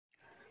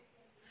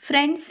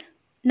Friends,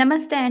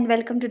 Namaste and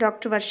welcome to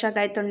Dr. Varsha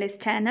Gaitonde's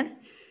channel.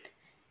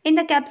 In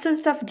the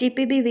Capsules of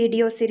GPB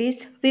video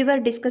series, we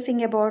were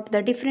discussing about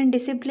the different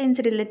disciplines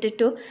related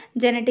to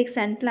genetics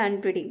and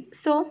plant breeding.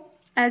 So,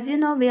 as you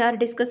know, we are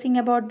discussing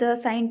about the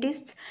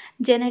scientists,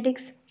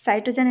 genetics,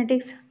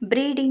 cytogenetics,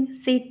 breeding,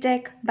 seed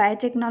tech,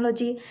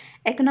 biotechnology,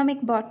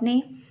 economic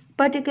botany,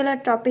 particular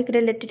topic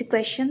related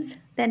questions,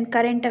 then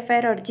current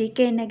affair or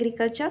GK in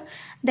agriculture,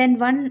 then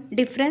one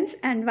difference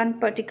and one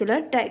particular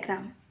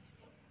diagram.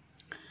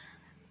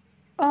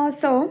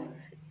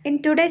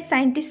 In today's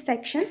scientist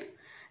section,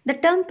 the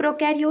term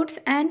prokaryotes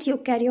and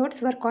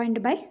eukaryotes were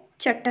coined by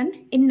Chutton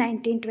in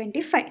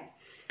 1925.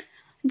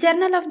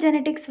 Journal of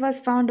Genetics was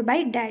founded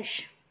by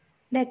Dash,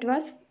 that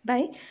was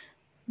by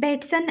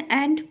Bateson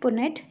and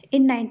Punnett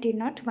in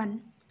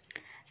 1901.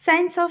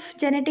 Science of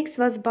Genetics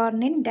was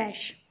born in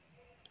Dash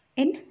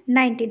in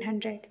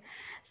 1900.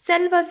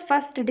 Cell was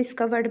first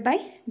discovered by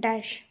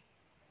Dash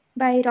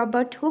by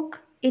Robert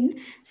Hooke in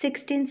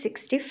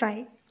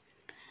 1665.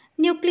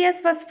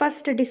 Nucleus was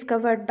first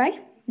discovered by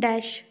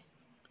Dash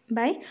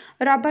by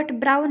Robert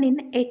Brown in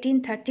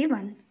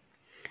 1831.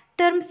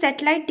 Term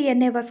satellite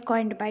DNA was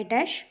coined by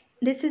Dash.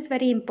 This is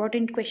very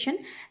important question.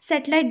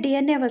 Satellite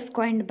DNA was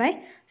coined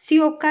by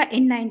Sioka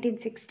in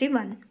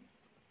 1961.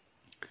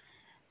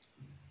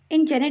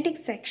 In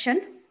genetics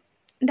section,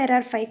 there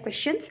are 5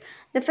 questions.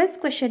 The first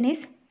question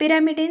is,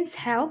 pyramids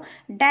have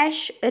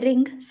dash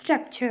ring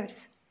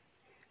structures.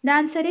 The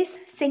answer is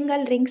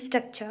single ring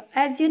structure.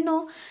 As you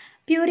know,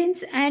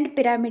 purines and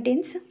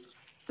pyrimidines,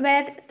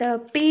 where the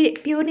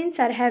purines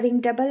are having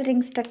double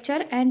ring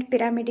structure and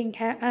pyrimidines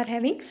are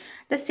having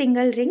the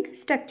single ring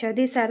structure.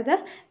 These are the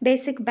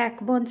basic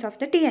backbones of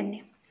the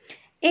DNA.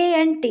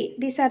 A and T,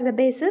 these are the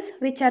bases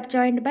which are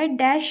joined by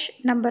dash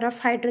number of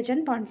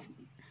hydrogen bonds.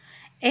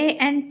 A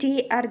and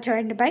T are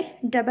joined by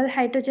double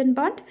hydrogen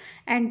bond,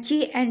 and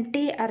G and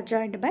T are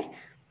joined by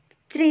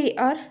 3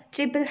 or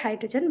triple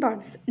hydrogen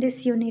bonds.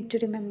 This you need to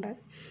remember.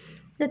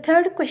 The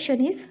third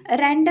question is,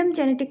 random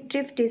genetic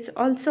drift is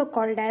also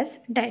called as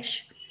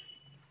dash.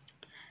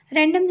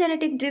 Random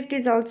genetic drift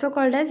is also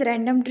called as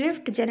random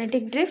drift,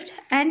 genetic drift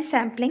and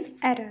sampling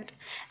error.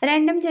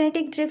 Random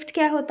genetic drift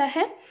क्या होता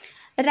है?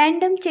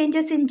 Random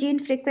changes in gene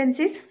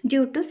frequencies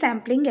due to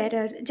sampling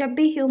error. जब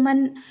भी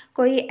human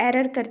कोई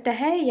error करता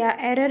है या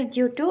error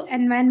due to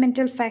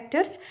environmental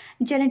factors,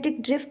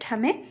 genetic drift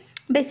हमें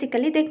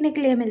basically देखने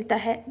के लिए मिलता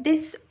है.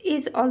 This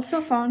is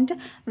also found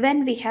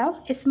when we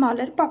have a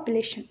smaller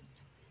population.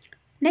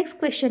 Next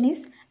question is,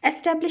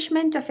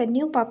 establishment of a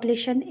new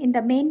population in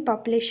the main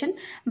population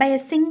by a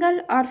single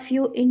or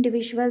few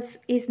individuals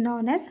is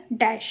known as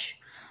dash.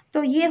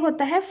 तो ये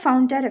होता है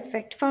founder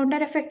effect.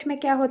 Founder effect में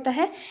क्या होता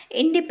है?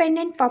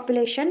 Independent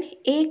population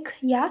एक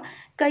या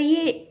कई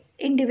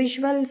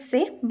इंडिविजुअल्स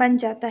से बन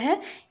जाता है.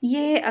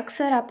 ये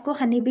अक्सर आपको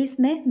हनीबीज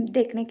में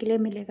देखने के लिए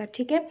मिलेगा,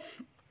 ठीक है.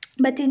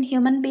 But in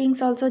human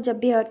beings also जब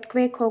भी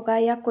अर्थक्वेक होगा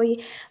या कोई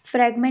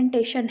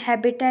फ्रेगमेंटेशन,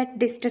 हैबिटेट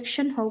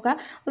डिस्ट्रक्शन होगा,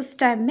 उस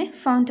टाइम में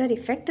फाउंडर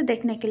इफेक्ट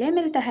देखने के लिए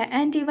मिलता है.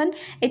 And even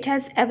it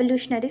has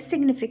evolutionary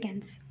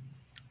significance.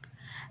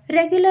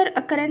 Regular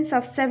occurrence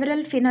of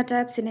several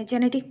phenotypes in a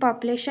genetic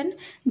population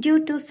due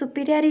to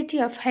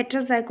superiority of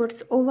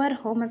heterozygotes over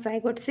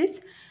homozygotes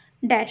is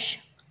dash.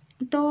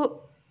 तो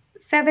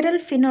several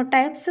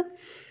phenotypes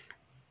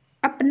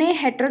अपने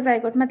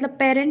heterozygote मतलब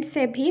पेरेंट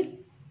से भी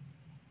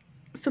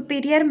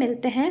सुपीरियर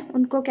मिलते हैं,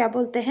 उनको क्या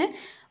बोलते हैं?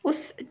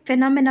 उस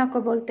फिनोमेना को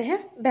बोलते हैं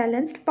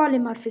balanced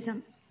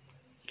polymorphism.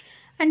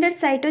 Under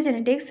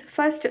cytogenetics,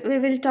 first we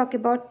will talk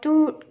about 2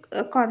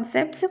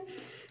 concepts.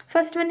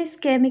 First one is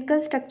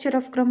chemical structure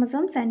of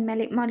chromosomes and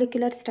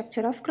molecular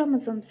structure of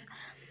chromosomes.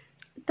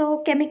 तो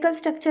chemical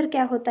structure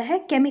क्या होता है?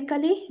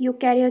 Chemically,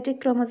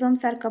 eukaryotic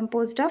chromosomes are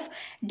composed of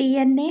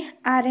DNA,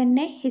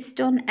 RNA,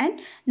 histone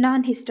and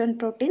non-histone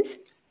proteins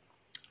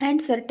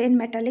and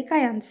certain metallic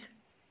ions.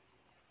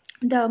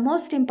 The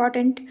most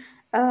important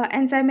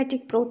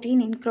enzymatic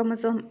protein in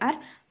chromosome are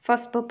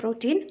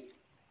phosphoprotein,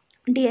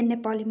 DNA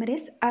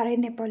polymerase,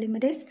 RNA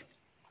polymerase,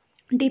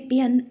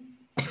 DPN,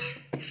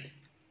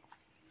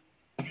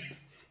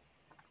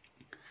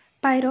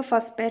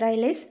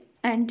 pyrophosphorylase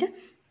and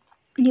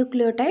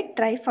nucleotide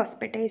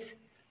triphosphatase.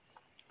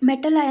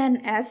 Metal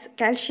ion as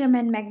calcium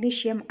and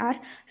magnesium are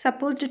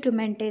supposed to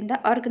maintain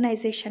the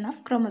organization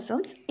of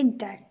chromosomes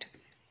intact.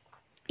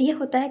 ये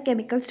होता है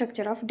chemical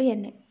structure of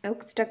DNA.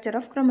 Structure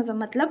of chromosome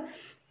मतलब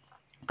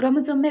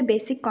chromosome में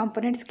basic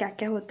components क्या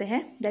क्या होते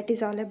हैं, that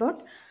is all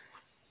about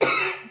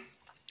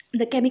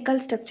the chemical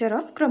structure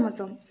of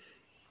chromosome.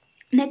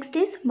 Next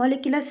is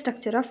molecular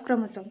structure of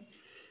chromosome.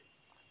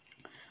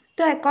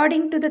 So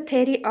according to the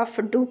theory of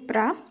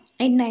Dupra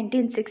in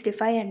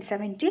 1965 and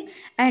 70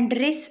 and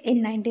Riss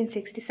in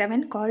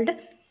 1967 called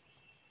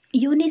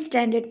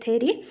unistandard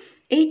theory,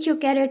 each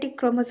eukaryotic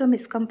chromosome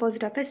is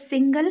composed of a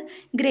single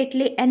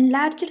greatly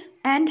enlarged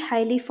and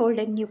highly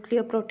folded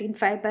nucleoprotein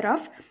fiber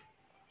of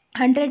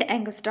 100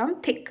 angstrom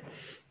thick.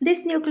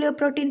 This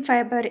nucleoprotein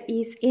fiber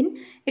is in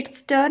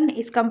its turn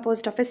is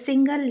composed of a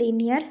single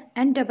linear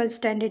and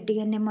double-stranded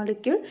DNA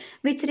molecule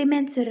which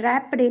remains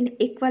wrapped in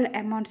equal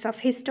amounts of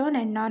histone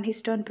and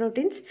non-histone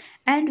proteins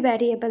and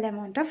variable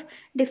amount of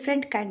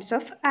different kinds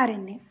of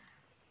RNA.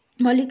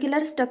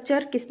 Molecular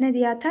structure किसने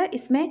दिया था?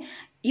 इसमें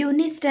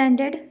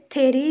यूनिस्टैंडर्ड,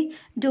 theory,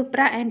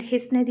 डुप्रा and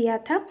हिस ने दिया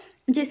था,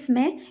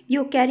 जिसमें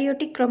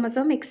eukaryotic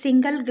chromosome एक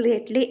single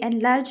greatly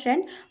enlarged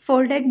and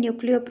folded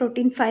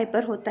nucleoprotein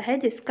fibre होता है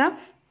जिसका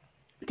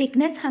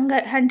थिकनेस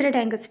 100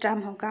 एंगस्ट्राम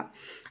होगा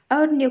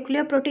और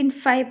न्यूक्लियोप्रोटीन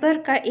फाइबर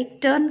का एक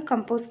टर्न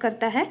कंपोज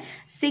करता है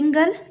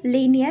single,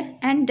 linear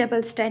and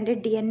double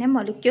standard DNA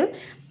molecule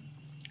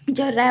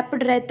जो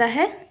रैप्ड रहता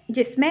है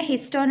जिसमें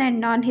histone and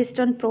non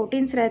histone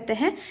proteins रहते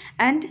हैं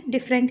and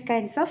different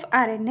kinds of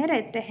RNA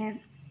रहते हैं।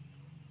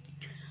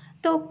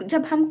 तो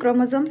जब हम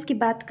क्रोमोसोम्स की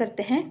बात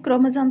करते हैं,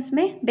 क्रोमोसोम्स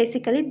में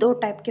बेसिकली दो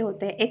टाइप के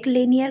होते हैं, एक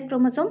लीनियर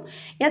क्रोमोसोम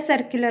या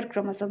circular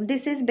chromosome.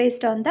 This is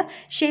based on the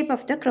shape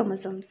of the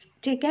chromosomes,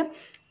 ठीक है।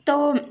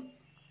 तो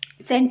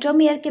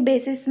सेंट्रोमियर के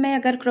बेसिस में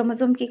अगर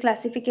क्रोमोसोम की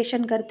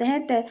क्लासिफिकेशन करते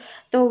हैं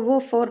तो वो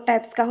 4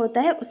 टाइप्स का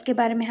होता है, उसके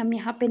बारे में हम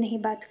यहाँ पे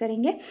नहीं बात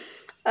करेंगे।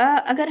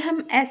 अगर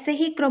हम ऐसे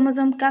ही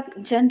क्रोमोसोम का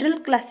जनरल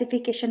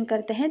क्लासिफिकेशन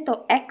करते हैं तो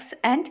एक्स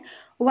एंड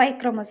वाई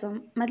क्रोमोसोम,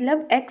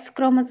 मतलब एक्स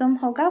क्रोमोसोम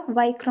होगा,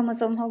 वाई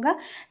क्रोमोसोम होगा।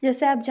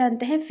 जैसे आप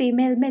जानते हैं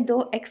फीमेल में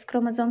 2 एक्स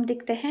क्रोमोसोम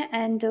दिखते हैं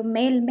एंड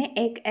मेल में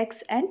एक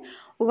एक्स एंड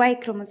वाई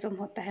क्रोमोसोम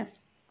होता है।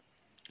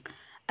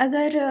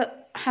 अगर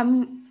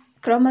हम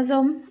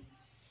क्रोमोसोम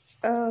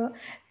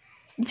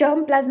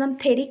जर्म प्लाज्म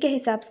थ्योरी के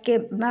हिसाब से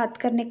बात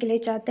करने के लिए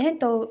चाहते हैं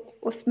तो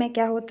उसमें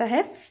क्या होता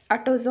है,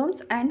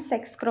 ऑटोसोम्स एंड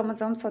सेक्स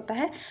क्रोमोसोम्स होता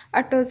है।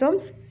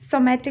 ऑटोसोम्स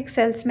सोमैटिक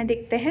सेल्स में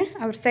दिखते हैं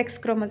और सेक्स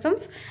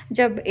क्रोमोसोम्स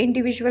जब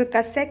इंडिविजुअल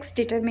का सेक्स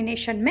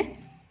डिटर्मिनेशन में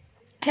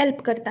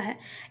हेल्प करता है।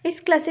 इस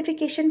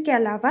क्लासिफिकेशन के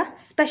अलावा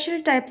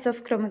स्पेशल टाइप्स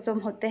ऑफ क्रोमोसोम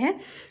होते हैं,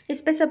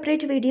 इस पर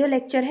सेपरेट वीडियो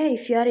लेक्चर है।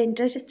 If you are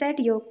interested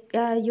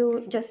you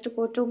just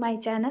go to my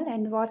channel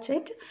and watch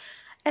it.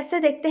 ऐसे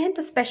देखते हैं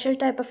तो special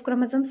type of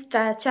chromosomes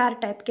 4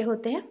 type के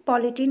होते हैं।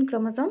 Polytene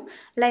chromosome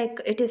like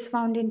it is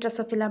found in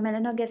Drosophila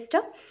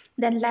मेलानोगास्टा,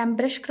 then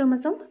lampbrush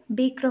chromosome,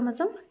 B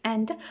chromosome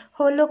and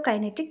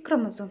होलोकाइनेटिक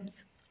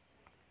chromosomes.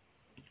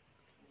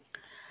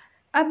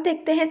 अब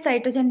देखते हैं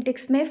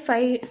साइटोजेनेटिक्स में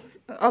 5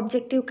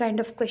 objective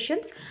kind of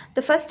questions.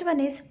 The first one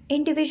is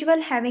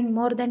individual having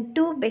more than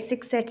 2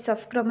 basic sets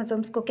of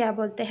chromosomes को क्या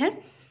बोलते हैं?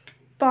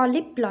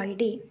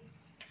 Polyploidy.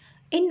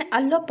 In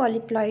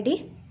allopolyploidy,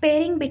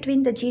 pairing between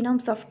the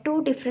genomes of 2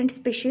 different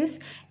species,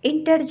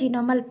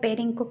 intergenomal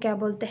pairing को क्या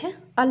बोलते हैं?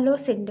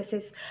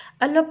 Allosynthesis.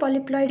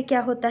 Allopolyploid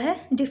क्या होता है?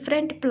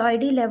 Different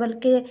ploidy level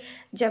के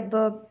जब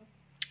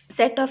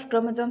सेट ऑफ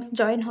क्रोमोसोम्स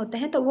जॉइन होते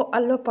हैं तो वो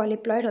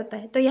अल्लोपॉलीप्लॉइड होता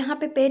है। तो यहाँ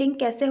पे पेयरिंग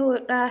कैसे हो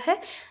रहा है?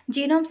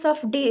 Genomes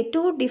of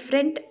 2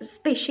 different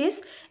species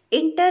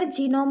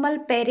इंटरजीनोमल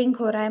pairing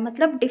हो रहा है,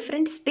 मतलब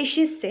डिफरेंट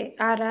स्पीशीज से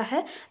आ रहा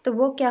है, तो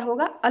वो क्या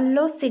होगा?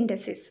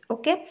 अल्लोसिंथेसिस।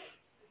 Okay.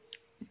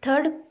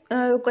 Third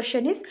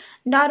question is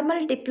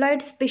normal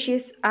diploid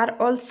species are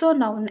also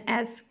known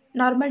as,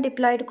 normal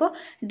diploid को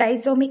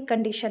डाइजोमिक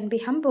कंडीशन भी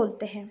हम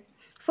बोलते हैं।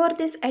 फॉर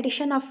दिस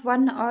एडिशन ऑफ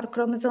 1 और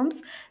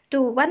क्रोमोसोम्स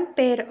टू 1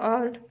 पेयर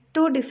और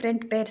 2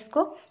 डिफरेंट पेयर्स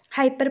को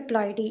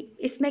हाइपरप्लॉइडी।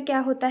 इसमें क्या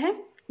होता है?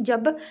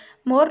 जब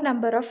मोर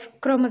नंबर ऑफ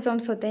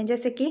क्रोमोसोम्स होते हैं,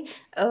 जैसे कि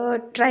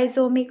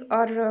ट्राइजोमिक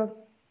और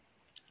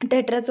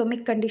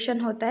टेट्राजोमिक कंडीशन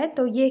होता है,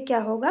 तो ये क्या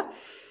होगा?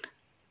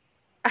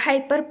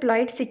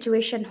 हाइपरप्लॉइड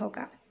सिचुएशन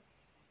होगा।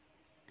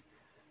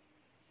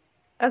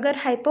 अगर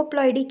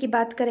हाइपोप्लॉइडी की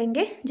बात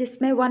करेंगे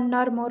जिसमें 1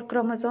 और मोर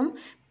क्रोमोसोम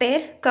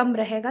पेयर कम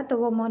रहेगा तो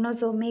वो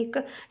मोनोजोमिक,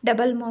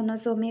 डबल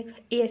मोनोजोमिक,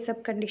 ये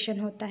सब कंडीशन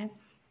होता है।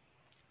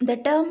 The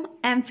term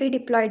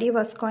amphidiploidy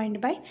was coined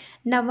by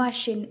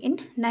नवाशिन in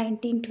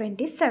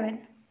 1927.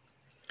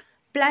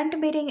 Plant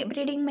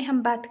breeding में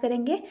हम बात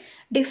करेंगे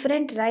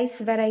different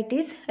rice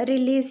varieties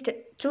released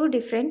through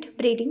different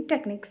breeding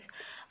techniques.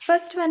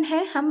 First one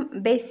है, हम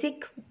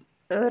बेसिक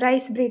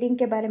राइस ब्रीडिंग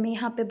के बारे में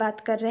यहाँ पे बात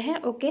कर रहे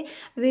हैं। Okay,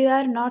 we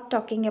are not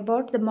talking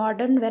about the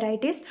modern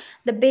varieties,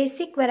 the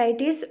basic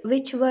varieties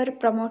which were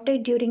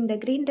promoted during the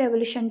green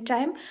revolution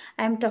time.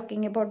 I am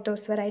talking about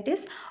those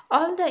varieties.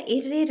 All the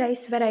early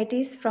rice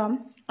varieties from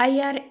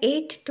IR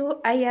 8 to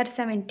IR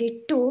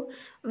 72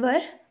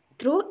 were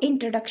through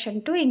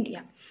introduction to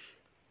India.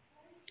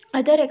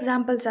 Other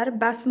examples are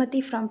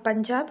Basmati from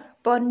Punjab,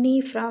 Ponni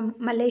from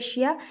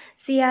Malaysia,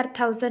 CR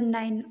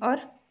 1009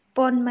 और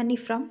Ponmani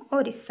from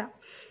Orissa.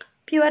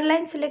 Pure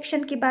line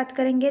selection की बात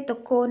करेंगे तो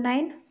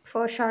Co9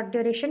 for short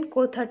duration,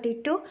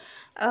 Co32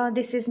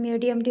 this is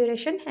medium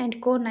duration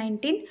and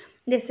Co19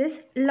 this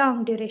is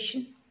long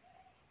duration.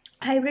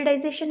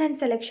 Hybridization and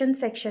selection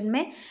section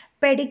में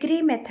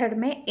pedigree method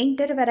में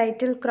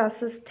intervarietal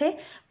crosses थे।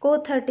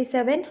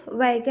 Co37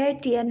 Vaigai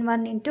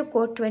TN1 into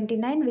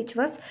Co29 which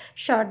was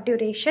short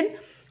duration.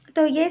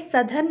 तो ये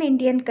southern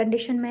Indian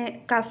condition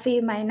में काफ़ी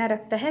मायना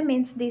रखता है,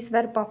 means this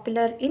were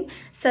popular in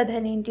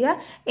southern India.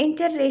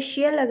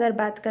 इंटररेशियल अगर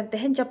बात करते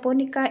हैं,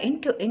 japonica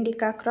into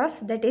indica cross,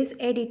 that is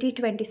ADT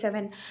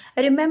 27।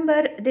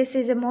 Remember this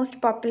is a most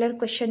popular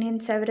question in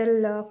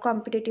several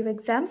competitive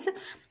exams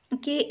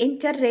कि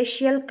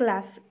इंटररेशियल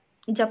class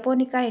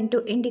japonica into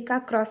indica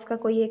cross का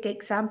कोई एक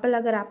एग्जाम्पल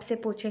अगर आपसे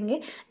पूछेंगे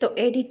तो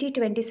ADT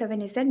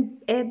 27 is N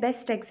A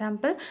best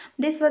example.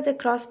 This was a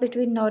cross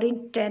between नॉरिन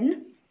 10,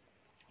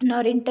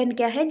 नॉरिन 10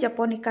 क्या है,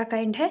 जपोनिका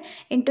काइंड है,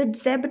 इंटू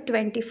जेब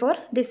 24,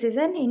 this is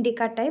an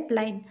indica type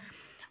line.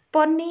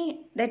 Pony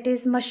that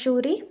is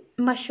मशूरी,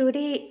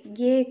 मशूरी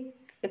ये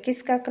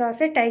किसका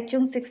क्रॉस है,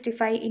 टाइचुंग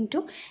 65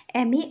 into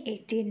ME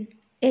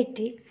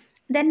 80।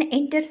 Then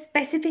inter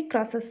specific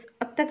crosses,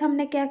 अब तक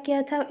हमने क्या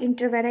किया था,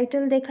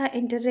 इंटरवेराइटल देखा,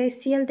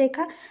 इंटररेशियल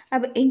देखा,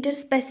 अब inter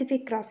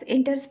specific cross.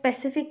 Inter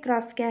specific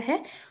cross क्या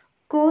है,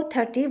 Co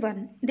 31,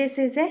 this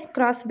is a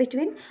cross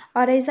between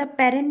Oryza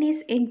perennis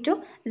into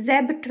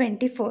Zeb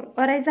 24।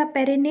 Oryza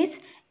perennis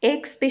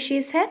एक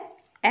species है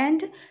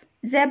and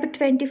Zeb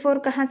 24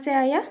 कहाँ से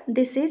आया,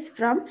 this is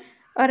from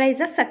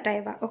Oryza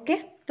sativa, okay।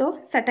 तो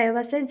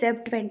sativa से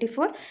Zeb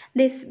 24,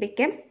 this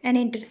became an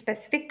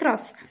interspecific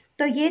cross।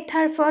 तो ये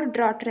था for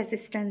drought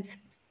resistance।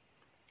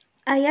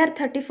 IR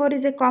 34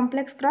 is a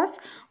complex cross,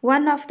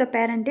 one of the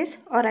parent is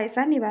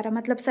Oryza nivara,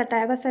 मतलब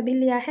सटाइवा से भी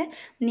लिया है,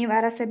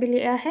 निवारा से भी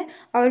लिया है,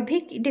 और भी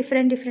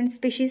डिफरेंट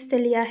स्पीशीज से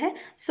लिया है।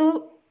 सो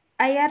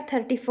IR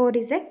 34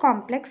 is a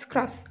complex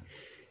cross.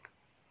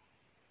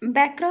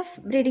 Back cross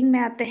breeding में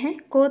आते हैं,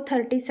 Co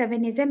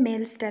 37 is a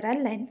male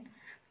sterile line.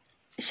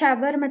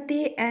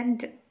 Sabarmati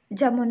and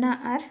Jamuna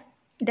are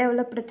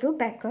developed through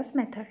back cross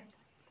method.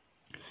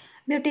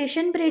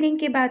 Mutation breeding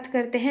की बात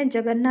करते हैं,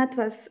 Jagannath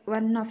was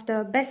one of the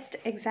best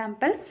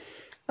example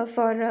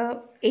for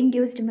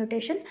induced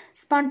mutation.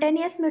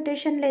 Spontaneous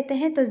mutation लेते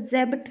हैं तो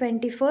Zeb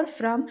 24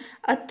 from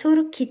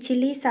अथुर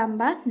खिचली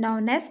Samba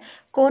known as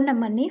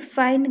कोनमनी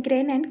fine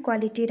grain and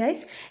quality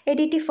rice.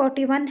 ADT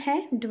 41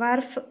 है,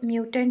 dwarf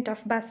mutant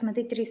of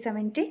basmati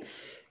 370।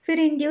 फिर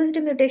induced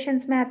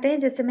mutations में आते हैं,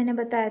 जैसे मैंने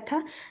बताया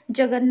था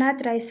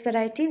Jagannath rice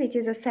variety which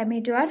is a semi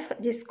dwarf,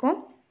 जिसको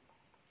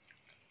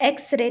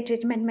एक्स-रे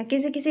ट्रीटमेंट में,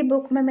 किसी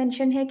बुक में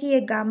मेंशन है कि ये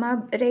गामा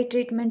रे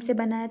ट्रीटमेंट से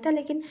बनाया था,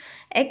 लेकिन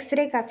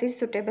एक्स-रे काफ़ी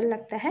सुटेबल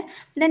लगता है।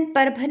 देन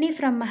परभनी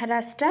फ्रॉम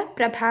महाराष्ट्र,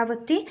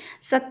 प्रभावती,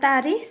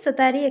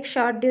 सतारी एक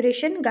short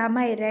duration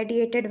gamma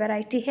irradiated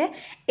variety है,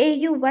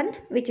 AU1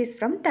 which is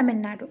from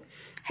Tamil Nadu.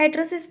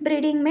 Heterosis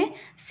breeding में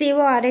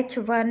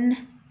CORH1,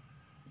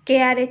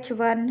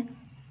 KRH1,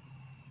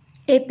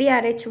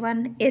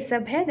 APRH1 ये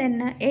सब है।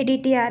 देन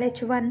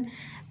ADTRH1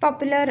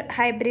 पॉपुलर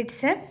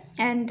हाइब्रिड्स है,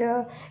 एंड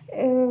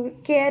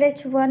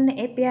KRH1,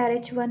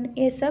 APRH1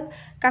 ये सब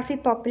काफ़ी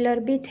पॉपुलर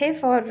भी थे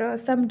फॉर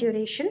सम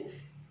ड्यूरेशन।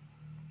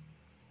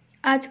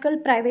 आजकल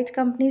प्राइवेट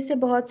कंपनी से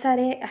बहुत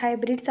सारे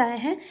हाइब्रिड्स आए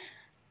हैं।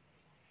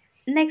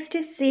 Next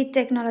is seed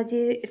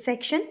technology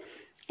section.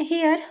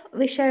 Here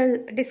we shall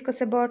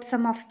discuss about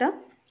some of the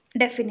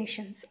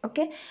definitions,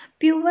 okay.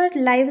 Pure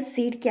live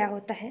seed क्या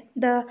होता है,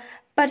 the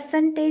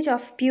percentage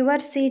of pure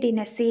seed in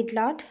a seed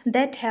lot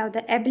that have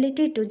the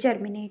ability to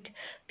germinate।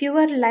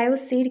 pure live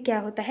seed क्या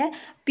होता है,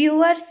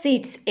 pure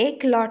seeds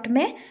एक lot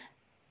में,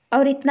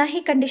 और इतना ही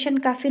कंडीशन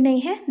काफ़ी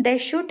नहीं है, they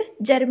should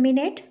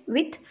germinate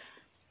with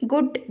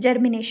good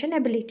germination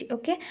ability,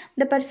 okay।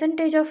 the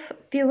percentage of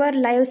pure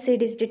live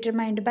seed is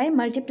determined by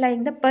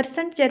multiplying the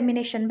percent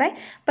germination by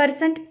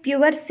percent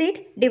pure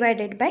seed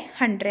divided by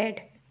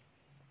 100।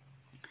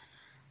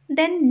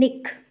 then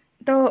nick,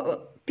 तो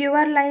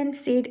pure live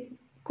seed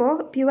को,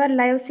 pure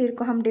live seed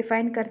को हम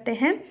define करते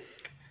हैं,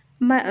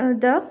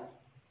 the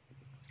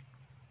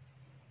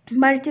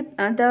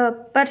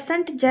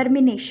percent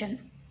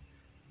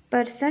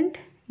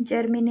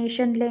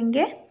germination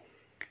लेंगे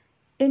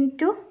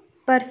into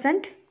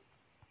percent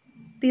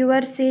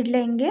pure seed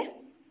लेंगे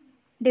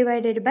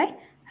divided by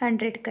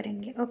 100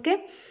 करेंगे, okay.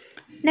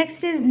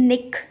 Next is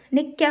निक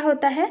क्या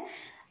होता है,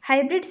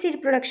 हाइब्रिड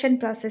सीड प्रोडक्शन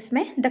प्रोसेस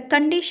में the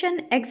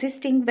condition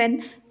existing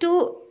when to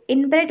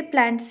inbred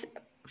plants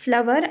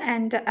flower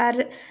and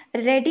are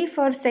ready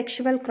for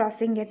sexual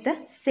crossing at the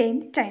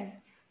same time।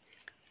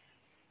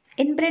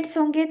 इनब्रेड्स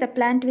होंगे the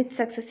plant with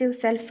successive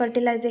self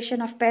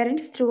fertilisation of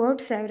parents through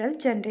out several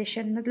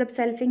generation, मतलब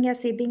selfing या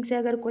सीबिंग से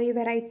अगर कोई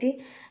variety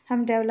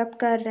हम develop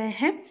कर रहे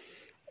हैं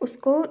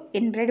उसको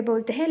इनब्रेड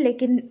बोलते हैं।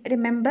 लेकिन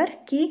रिमेंबर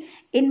कि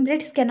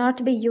इनब्रेड्स can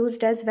not be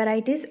used as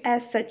varieties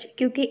as such,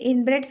 क्योंकि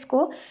इनब्रेड्स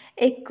को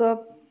एक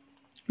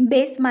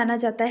बेस माना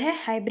जाता है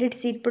हाइब्रिड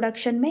सीड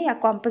प्रोडक्शन में या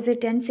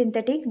कॉम्पोजिट एंड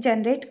सिंथेटिक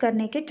जनरेट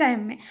करने के टाइम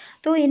में।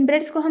 तो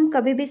इनब्रेड्स को हम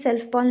कभी भी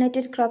सेल्फ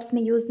पॉलिनेटेड क्रॉप्स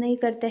में यूज़ नहीं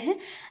करते हैं,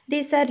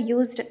 this are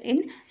used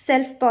in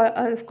self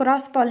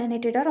cross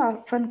pollinated और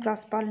often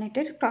cross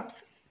pollinated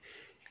crops.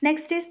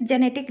 Next is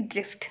genetic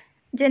drift.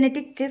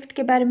 Genetic drift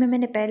के बारे में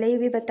मैंने पहले ही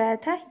भी बताया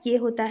था, ये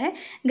होता है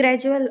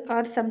ग्रेजुअल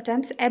और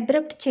sometimes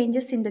abrupt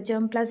changes in the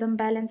germ plasm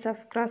balance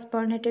of cross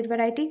pollinated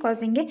variety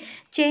causing a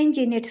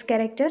change in its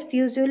characters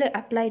usually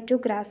applied to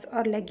grass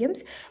or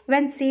legumes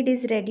when seed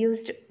is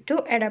reduced to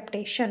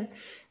adaptation।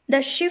 The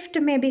shift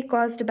में B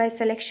caused by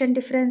selection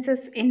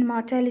differences in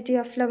mortality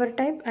of flower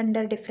type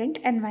under different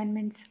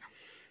environments.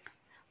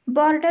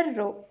 Border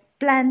row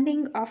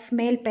planting of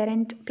male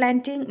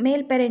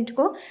parent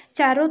को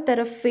चारों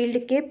तरफ field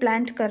के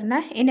plant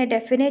करना इन a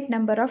definite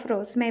number of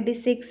रोज में B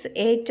 6,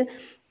 8।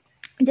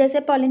 जैसे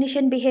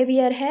pollination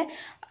behaviour है,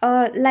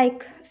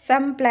 like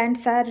some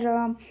plants are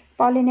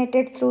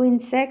pollinated through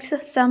insects,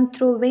 some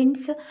through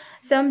winds,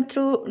 some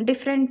through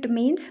different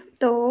means.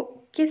 तो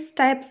किस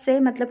टाइप से,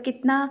 मतलब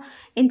कितना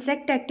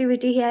इंसेक्ट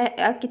एक्टिविटी है,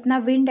 कितना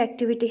विंड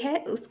एक्टिविटी है,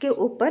 उसके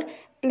ऊपर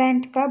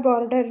प्लांट का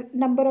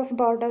number of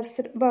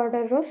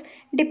border rose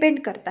depend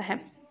करता है।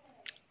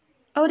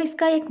 और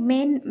इसका एक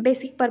मेन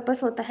बेसिक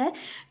पर्पस होता है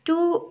टू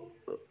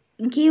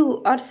गिव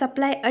और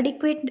supply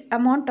adequate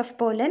amount of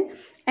pollen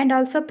and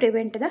also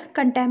prevent the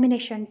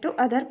contamination to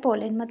other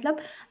pollen. मतलब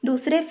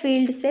दूसरे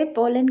फील्ड से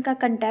पोलन का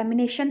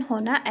कंटेमिनेशन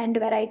होना एंड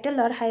वेराइटल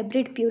और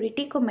हाइब्रिड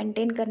प्यूरिटी को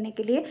मेंटेन करने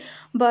के लिए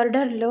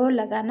बॉर्डर लो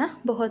लगाना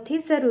बहुत ही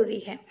ज़रूरी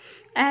है।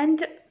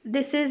 And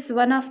this is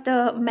one of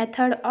the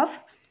method of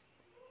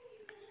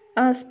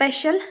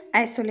special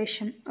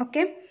isolation.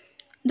 Okay,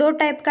 दो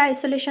टाइप का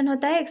आइसोलेशन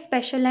होता है, एक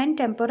special and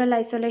temporal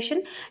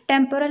isolation.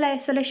 Temporal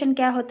isolation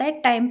क्या होता है?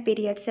 टाइम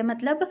पीरियड से,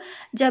 मतलब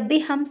जब भी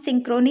हम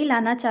सिंक्रोनी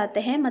लाना चाहते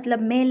हैं,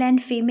 मतलब मेल एंड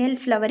फीमेल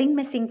फ्लावरिंग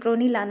में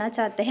सिंक्रोनी लाना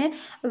चाहते हैं,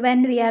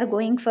 when we are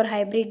going for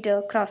hybrid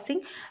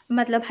crossing,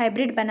 मतलब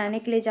हाइब्रिड बनाने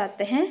के लिए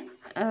जाते हैं,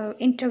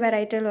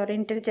 इंटरवेराइटल और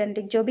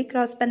इंटरजेनरिक जो भी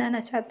क्रॉस बनाना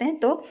चाहते हैं,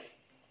 तो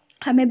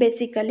हमें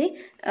बेसिकली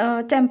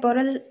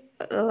टेम्पोरल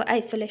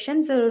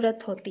आइसोलेशन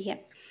ज़रूरत होती है।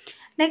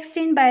 Next,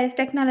 in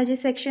biotechnology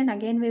section,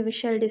 again we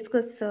shall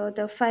discuss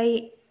the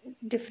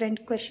 5 different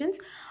questions.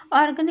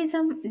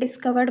 Organism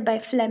discovered by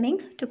Fleming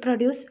to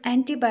produce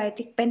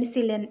antibiotic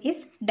penicillin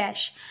is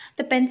dash.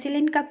 तो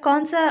पेनिसिलिन का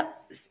कौन सा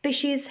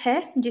स्पीशीज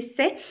है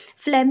जिससे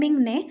फ्लेमिंग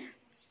ने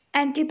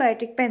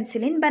एंटीबायोटिक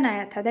पेनिसिलिन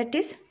बनाया था? That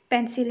is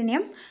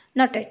पेनिसिलिनियम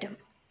notatum.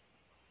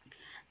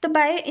 तो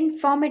बायो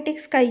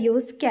इन्फॉर्मेटिक्स का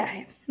यूज़ क्या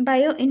है?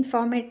 बायो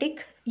इन्फॉर्मेटिक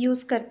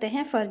यूज़ करते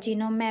हैं for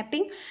genome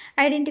mapping,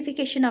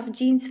 identification of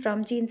jeans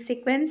from gene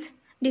sequence,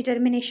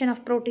 determination of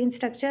protein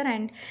structure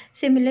and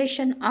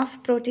simulation of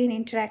protein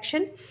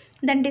interaction,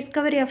 then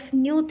discovery of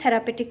new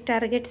therapeutic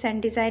targets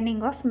and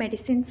designing of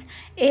medicines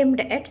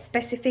aimed at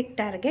specific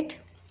target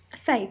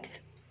sites.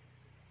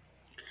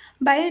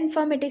 Bio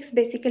informatics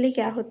basically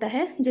क्या होता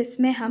है?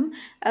 जिसमें हम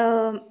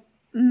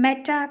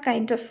Meta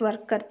kind of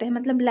work करते हैं,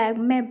 मतलब lab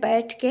में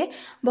बैठ के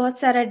बहुत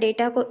सारा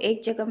डेटा को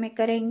एक जगह में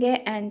करेंगे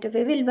and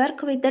we will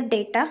work with the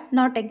data,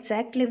 not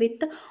exactly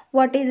with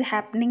what is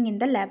happening in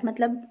the lab.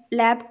 मतलब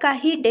लैब का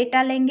ही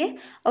डेटा लेंगे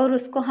और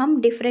उसको हम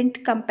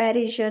डिफरेंट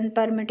कंपैरिजन,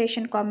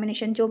 परम्यूटेशन,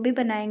 कॉम्बिनेशन जो भी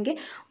बनाएंगे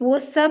वो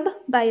सब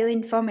बायो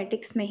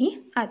इन्फॉर्मेटिक्स में ही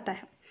आता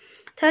है।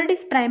 Third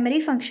is primary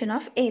function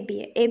of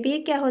ABA।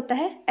 ABA क्या होता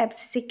है?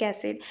 Abscisic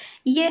acid.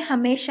 ये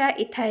हमेशा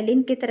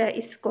इथाइलिन की तरह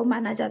इसको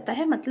माना जाता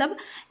है, मतलब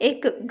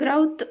एक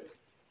ग्रोथ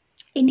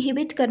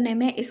इनहिबिट करने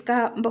में इसका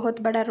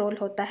बहुत बड़ा रोल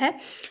होता है।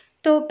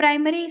 तो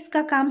प्राइमरी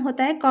इसका काम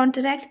होता है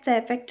contracts the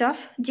effect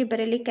of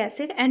gibberellic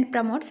acid and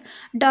promotes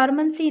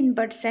dormancy in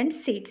buds and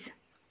seeds.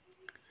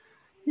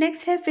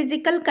 Next है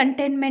physical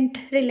containment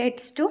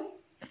relates to.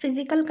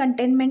 Physical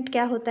containment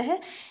क्या होता है?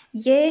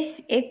 ये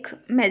एक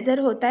मेज़र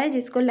होता है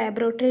जिसको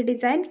laboratory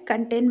design,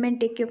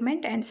 containment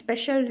equipment and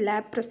special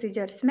lab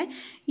procedures में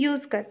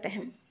यूज़ करते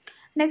हैं।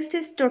 Next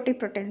is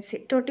totipotency.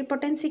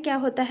 टोटिपोटेंसी क्या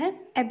होता है?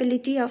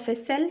 Ability of A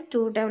cell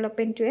to develop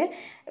into A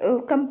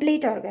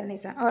complete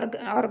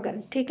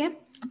organ. ठीक है,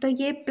 तो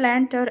ये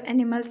प्लांट और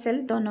एनिमल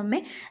सेल दोनों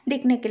में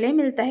दिखने के लिए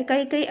मिलता है।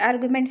 कई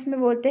आर्गुमेंट्स में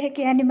बोलते हैं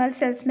कि एनिमल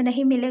सेल्स में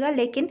नहीं मिलेगा,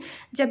 लेकिन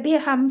जब भी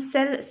हम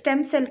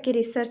स्टेम सेल की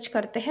रिसर्च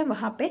करते हैं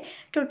वहाँ पे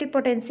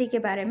टोटिपोटेंसी के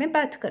बारे में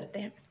बात करते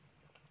हैं।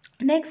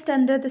 Next,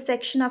 under the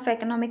section of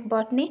economic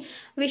botany,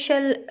 we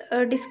shall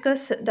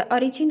discuss the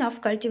origin of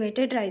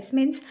cultivated rice,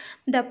 means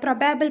the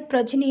probable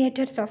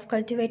progenitors of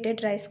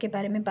cultivated rice के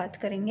बारे में बात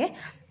करेंगे।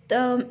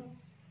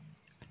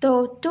 तो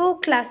 2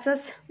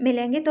 क्लासेस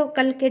मिलेंगे। तो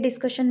कल के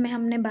डिस्कशन में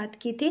हमने बात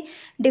की थी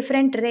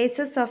डिफरेंट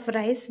रेसेस ऑफ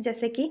राइस,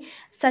 जैसे कि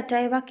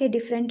सटाइवा के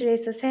डिफरेंट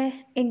रेसेस है,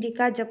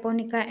 इंडिका,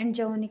 जपोनिका एंड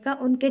जओनिका,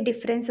 उनके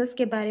डिफरेंसेस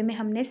के बारे में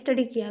हमने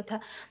स्टडी किया था।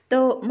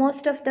 तो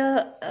most of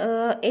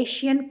the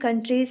Asian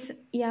countries,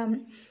 या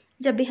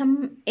जब भी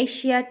हम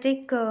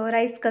एशियाटिक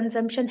राइस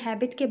कंजम्पशन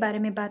हैबिट के बारे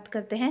में बात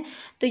करते हैं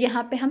तो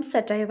यहाँ पे हम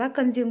सटाइवा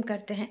कंज्यूम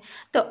करते हैं।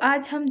 तो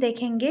आज हम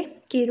देखेंगे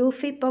कि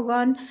रूफी,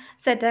 पोगॉन,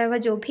 सटाइवा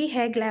जो भी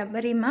है,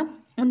 ग्लैबरिमा,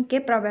 उनके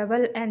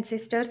प्रोबेबल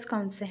एंसेस्टर्स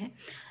कौन से हैं।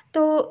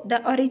 तो the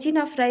origin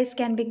of rice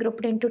can be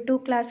grouped into 2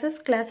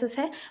 classes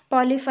है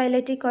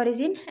polyphyletic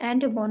origin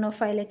and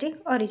monophyletic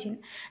origin.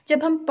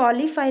 जब हम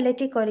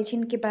पॉलीफाइलेटिक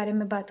ओरिजिन के बारे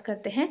में बात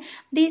करते हैं,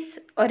 this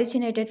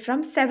originated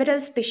from several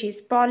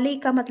species. Poly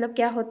का मतलब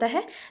क्या होता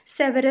है?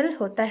 सेवरल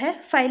होता है,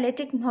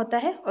 फाइलेटिक होता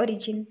है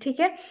ओरिजिन। ठीक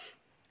है,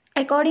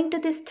 अकॉर्डिंग टू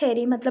दिस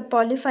थेरी, मतलब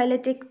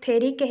पॉलीफाइलेटिक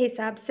थेरी के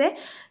हिसाब से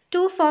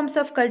two forms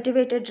of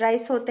cultivated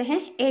rice होते हैं,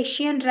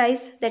 Asian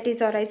rice that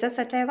is Oryza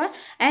sativa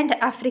and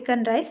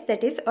African rice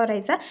that is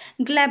Oryza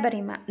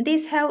ग्लैबरिमा.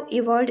 This have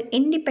evolved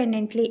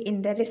independently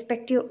in the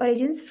respective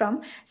origins from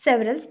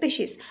several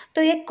species.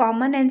 तो ये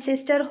common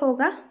ancestor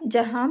होगा,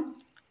 जहाँ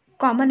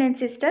common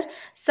ancestor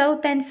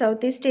south and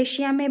south east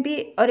Asia में भी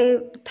और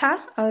था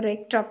और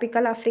एक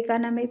ट्रॉपिकल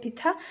अफ्रीकाना में भी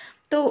था.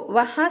 तो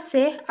वहाँ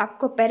से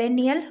आपको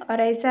पेरेनियल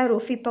ओराइजा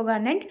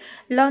रूफीपोगॉन एंड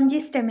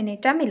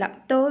लॉन्जिस्टेमिनेटा मिला.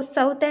 तो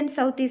south and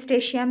south east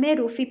Asia में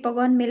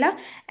रूफीपोगॉन मिला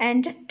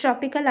एंड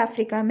ट्रॉपिकल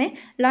अफ्रीका में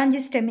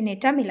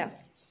लॉन्जिस्टेमिनेटा मिला.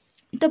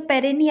 तो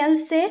पेरेनियल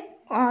से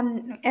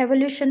ऑन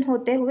एवोल्यूशन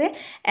होते हुए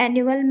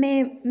एनुअल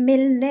में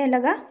मिलने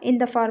लगा in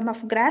the form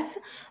of grass,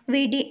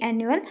 VD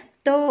annual.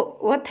 तो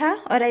वो था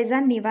ओराइजा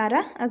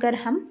निवारा, अगर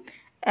हम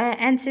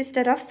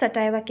एंसेस्टर ऑफ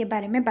सटाइवा के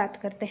बारे में बात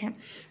करते हैं.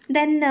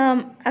 देन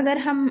अगर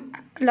हम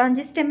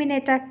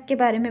लॉन्जिस्टेमिनेटा के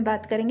बारे में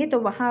बात करेंगे तो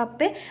वहाँ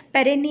पे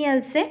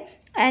पेरेनियल से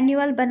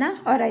एनुअल बना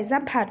ओराइजा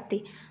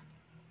भारती,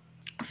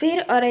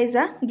 फिर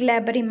ओराइजा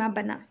ग्लैबरिमा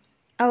बना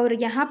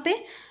और यहाँ पे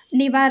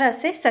निवारा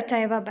से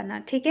सटाइवा बना.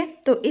 ठीक है,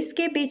 तो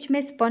इसके बीच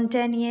में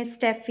स्पॉन्टेनियस,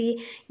 स्टेफी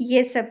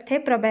ये सब थे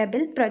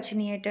प्रोबेबल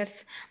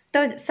प्रोजेनिएटर्स.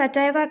 तो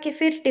सटाइवा के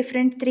फिर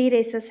डिफरेंट 3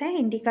 रेसेस हैं,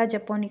 इंडिका,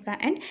 जपोनिका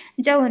एंड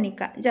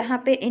जवोनिका,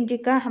 जहाँ पे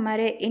इंडिका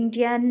हमारे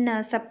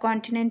इंडियन सब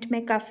कॉन्टिनेंट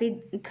में काफ़ी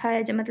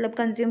खाया मतलब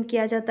कंज्यूम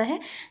किया जाता है.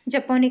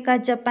 जपोनिका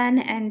जापान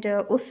एंड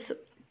उस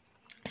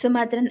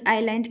सुमात्रन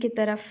आइलैंड की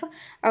तरफ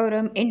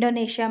और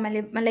इंडोनेशिया,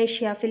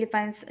 मलेशिया,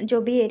 फिलीपींस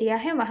जो भी एरिया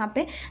है वहाँ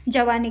पे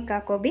जवानिका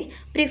को भी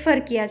प्रीफर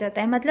किया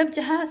जाता है. मतलब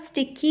जहाँ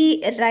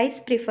स्टिकी राइस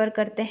प्रीफर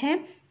करते हैं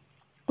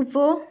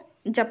वो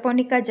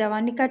जपोनिका,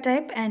 जवानिका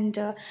टाइप एंड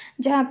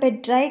जहाँ पे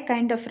dry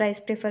kind of rice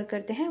prefer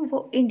करते हैं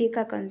वो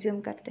इंडिका कंज्यूम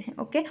करते हैं.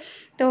 ओके,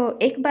 तो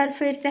एक बार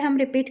फिर से हम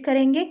रिपीट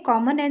करेंगे.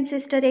 कॉमन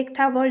एंसेस्टर एक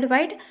था वर्ल्ड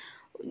वाइड,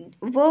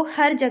 वो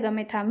हर जगह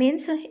में था.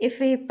 Means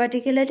if we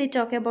particularly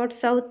talk about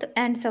south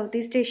and south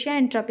east Asia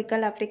and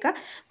tropical Africa,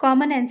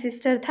 common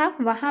ancestor था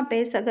वहाँ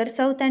पे. अगर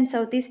south and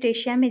south east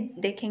Asia में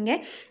देखेंगे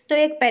तो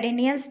एक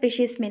पेरेनियल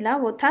स्पीशीज़ मिला,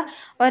 वो था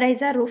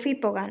ओराइजा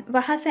रूफीपोगॉन.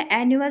 वहाँ से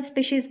एनुअल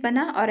स्पीशीज़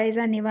बना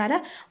ओराइजा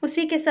निवारा.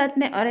 उसी के साथ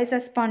में ओराइजा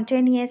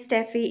स्पॉन्टेनियस,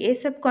 स्टेफी ये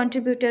सब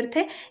कॉन्ट्रीब्यूटर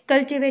थे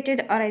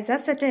कल्टिवेटेड ओराइजा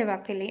सटाइवा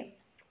के लिए.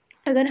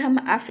 अगर हम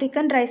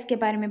अफ्रीकन राइस के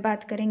बारे में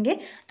बात करेंगे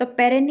तो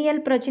पेरेनियल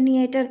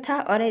प्रोजेनिएटर था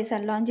ओराइजा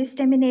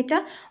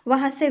लॉन्जिस्टेमिनेटा,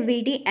 वहाँ से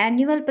वीडी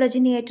एनुअल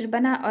प्रोजेनिएटर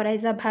बना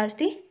Oryza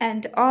Bharti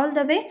and all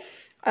the way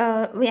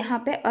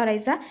यहाँ पे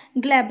ओराइजा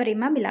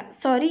ग्लैबरिमा मिला.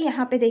 सॉरी,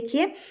 यहाँ पे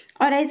देखिए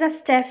ओराइजा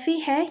स्टेफी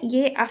है,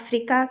 ये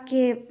अफ्रीका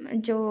के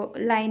जो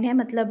लाइन है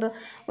मतलब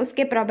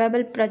उसके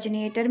प्रोबेबल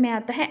प्रोजेनिएटर में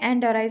आता है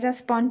एंड ओराइजा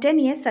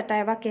स्पॉन्टेनियस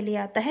सटाइवा के लिए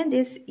आता है.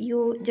 This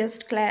you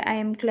just I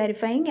am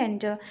clarifying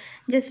and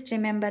just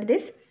remember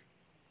this.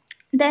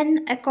 Then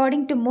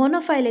according to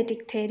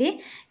monophyletic theory,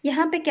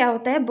 यहाँ पे क्या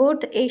होता है,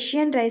 both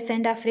Asian rice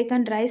and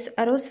African rice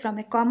arrows from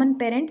A common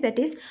parent that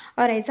is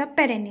Oryza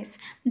पेरेनिस.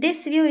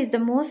 This view is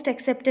the most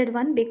accepted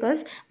one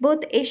because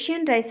both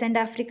Asian rice and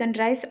African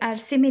rice are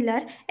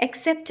similar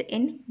accept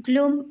in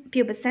gloom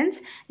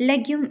pubescence,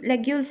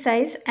 लेग्यूल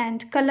size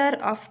and colour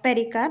of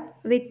pericarp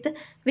with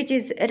which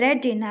is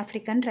red in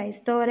African rice.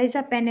 तो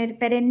Oryza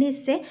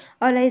पेरेनिस से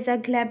Oryza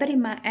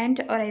ग्लैबरिमा and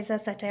Oryza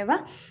sativa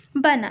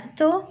बना.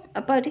 तो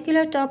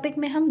particular topic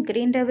में हम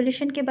green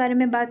revolution के बारे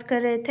में बात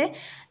कर रहे थे.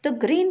 तो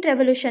ग्रीन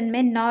रेवोल्यूशन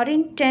में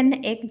नॉरिन 10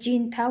 एक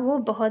जीन था, वो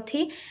बहुत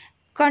ही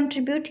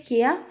कंट्रीब्यूट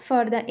किया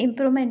for the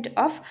improvement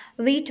of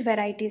wheat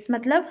varieties.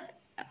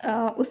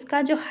 मतलब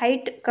उसका जो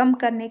हाइट कम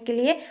करने के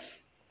लिए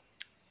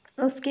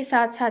उसके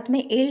साथ साथ में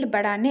यील्ड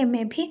बढ़ाने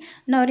में भी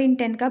नॉरिन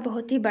 10 का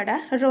बहुत ही बड़ा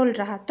रोल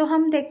रहा. तो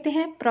हम देखते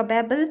हैं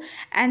प्रोबेबल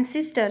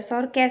एंसेस्टर्स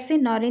और कैसे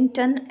नॉरिन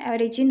 10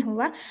 ओरिजिन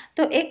हुआ.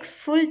 तो एक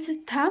फुल्स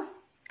था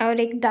और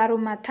एक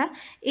दारुमा था,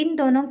 इन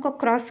दोनों को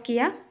क्रॉस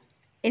किया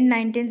इन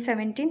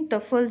 1917. तो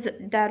फुल्स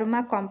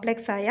दारुमा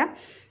कॉम्प्लेक्स आया.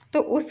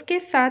 तो उसके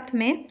साथ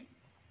में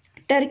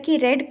टर्की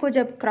रेड को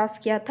जब क्रॉस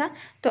किया था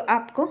तो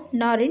आपको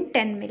नॉरिन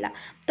 10 मिला.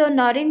 तो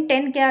नॉरिन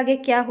 10 के आगे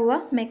क्या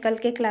हुआ मैं कल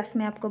के क्लास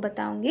में आपको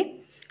बताऊंगी.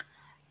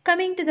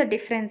 कमिंग टू द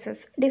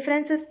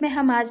डिफरेंसेस में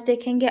हम आज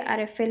देखेंगे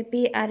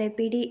RFLP,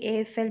 RAPD,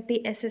 AFLP,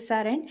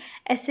 SSR and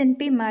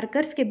SNP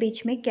markers के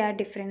बीच में क्या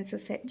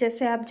डिफरेंसेस है.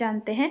 जैसे आप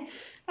जानते हैं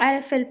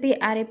RFLP,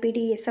 RAPD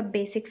ये सब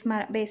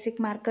बेसिक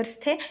मार्कर्स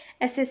थे.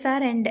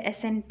 SSR एंड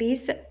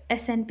SNPs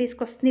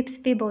को SNPs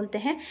भी बोलते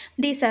हैं.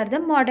 These are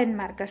the modern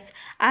markers.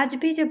 आज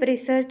भी जब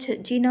रिसर्च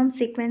जीनोम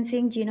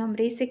सीक्वेंसिंग, जीनोम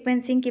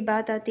रीसीक्वेंसिंग की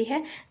बात आती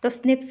है तो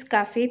SNPs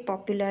काफ़ी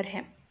पॉपुलर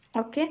है.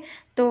 ओके,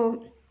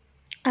 तो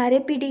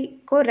RAPD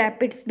को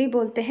रैपिड्स भी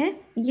बोलते हैं.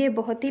 ये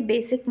बहुत ही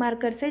बेसिक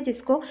मार्कर्स है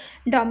जिसको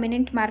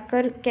डोमिनेंट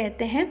मार्कर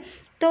कहते हैं.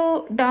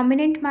 तो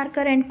डोमिनेंट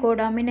मार्कर एंड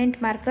कोडोमिनेंट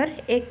मार्कर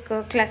एक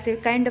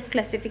काइंड ऑफ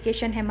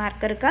क्लासिफिकेशन है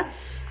मार्कर का.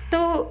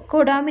 तो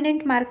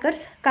कोडोमिनेंट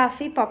मार्कर्स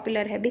काफ़ी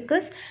पॉपुलर है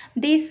because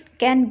this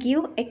can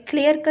give a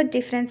clear cut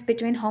difference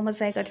between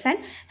होमोजाइगट्स and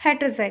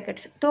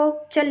हेटेरोजाइगट्स.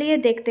 तो चलिए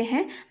देखते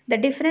हैं the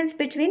difference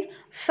between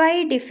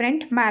 5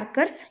 different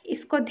markers.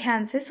 इसको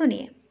ध्यान से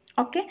सुनिए.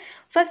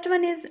 first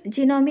one is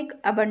genomic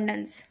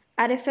abundance.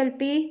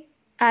 RFLP,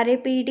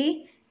 RAPD,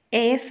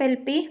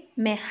 AFLP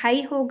में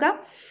हाई होगा,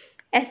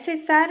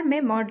 SSR में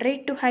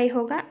मॉडरेट टू हाई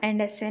होगा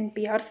एंड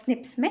SNP और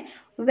SNPs में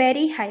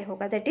वेरी हाई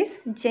होगा, that is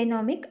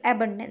genomic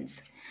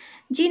abundance.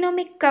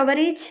 Genomic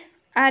coverage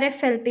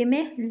RFLP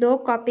में लो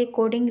copy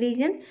coding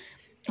region,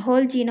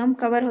 whole genome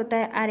cover होता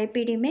है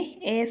RAPD में,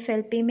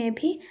 AFLP में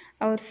भी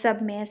और सब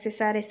में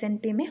SSR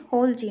SNP में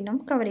होल जीनोम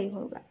कवरेज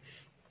होगा।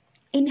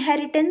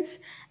 इनहेरिटेंस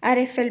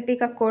RFLP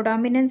का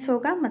कोडोमिनेंस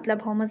होगा,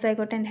 मतलब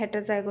होमोजाइगोट एंड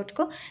हेटेरोजाइगोट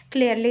को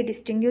क्लियरली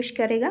डिस्टिंग्विश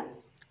करेगा।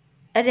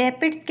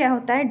 रैपिड्स क्या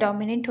होता है,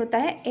 डोमिनेंट होता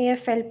है।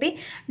 AFLP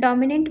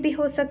डोमिनेंट भी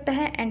हो सकता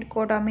है एंड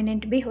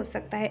कोडोमिनेंट भी हो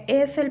सकता है।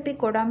 AFLP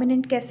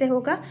कोडोमिनेंट कैसे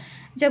होगा,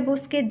 जब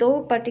उसके दो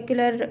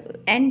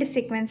पर्टिकुलर एंड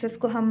सीक्वेंसेस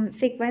को हम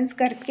सीक्वेंस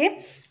करके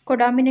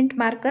कोडोमिनेंट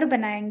मार्कर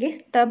बनाएंगे,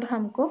 तब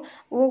हमको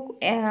वो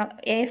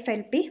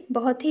AFLP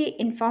बहुत ही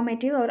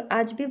इंफॉर्मेटिव, और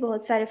आज भी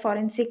बहुत सारे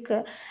फॉरेंसिक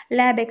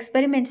लैब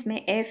एक्सपेरिमेंट्स में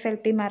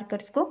AFLP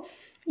मार्कर्स को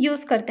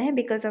यूज़ करते हैं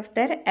because of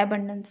their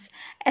abundance.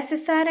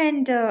 SSR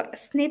and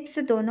SNPs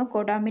दोनों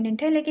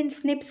कोडोमिनेंट है, लेकिन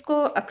SNPs को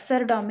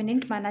अक्सर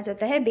डोमिनेंट माना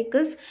जाता है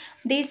because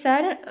these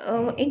are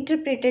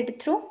interpreted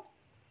through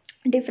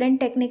different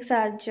techniques.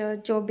 आज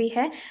जो भी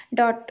है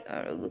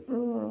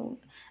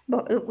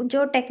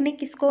जो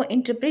टेक्निक इसको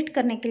इंटरप्रेट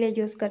करने के लिए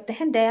यूज़ करते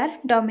हैं, दे आर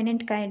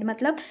डोमिनेंट काइंड,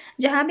 मतलब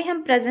जहाँ भी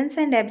हम प्रेजेंस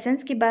एंड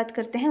एब्सेंस की बात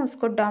करते हैं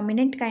उसको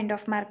डोमिनेंट काइंड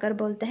ऑफ मार्कर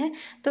बोलते हैं।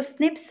 तो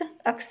SNPs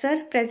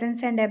अक्सर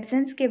प्रेजेंस एंड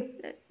एब्सेंस के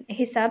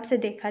हिसाब से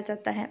देखा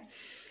जाता है।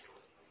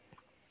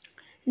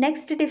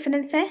 नेक्स्ट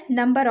डिफरेंस है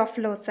नंबर ऑफ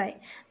लोसाई।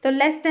 तो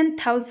less than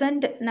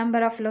 1000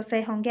 number of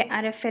loci होंगे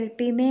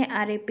RFLP में,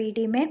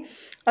 RAPD में,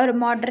 और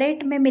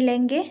मॉडरेट में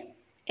मिलेंगे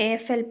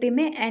AFLP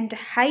में, and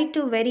high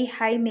to very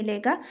high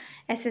मिलेगा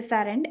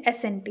SSR एंड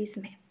SNPs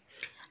में।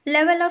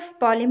 लेवल ऑफ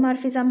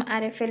पॉलीमॉर्फिज्म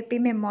RFLP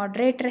में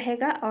मॉडरेट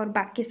रहेगा और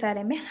बाकी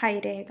सारे में हाई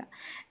रहेगा।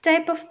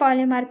 Type of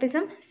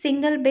polymorphism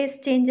single base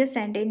changes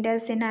and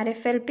इंडेल्स in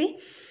RFLP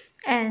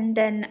and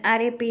then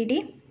RAPD,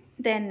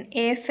 then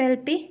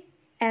AFLP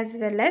as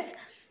well as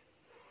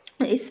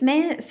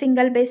इसमें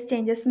सिंगल बेस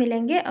चेंजेस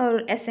मिलेंगे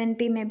और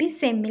SNP में भी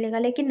सेम मिलेगा।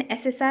 लेकिन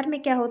SSR में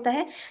क्या होता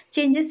है,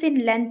 changes in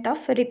length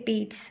of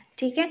repeats,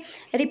 ठीक है,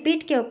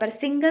 रिपीट के ऊपर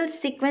सिंगल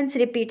सीक्वेंस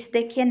रिपीट्स,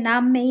 देखिए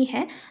नाम में ही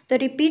है, तो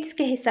रिपीट्स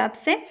के हिसाब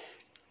से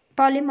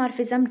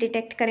पॉलीमॉर्फिज्म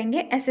डिटेक्ट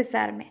करेंगे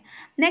SSR में।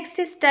 Next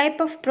is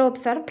type of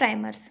probes और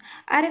प्राइमर्स।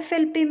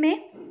 RFLP में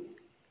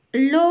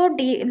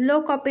लो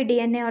कॉपी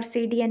DNA और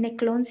cDNA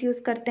क्लोन्स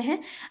यूज़ करते हैं।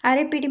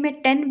 RAPD में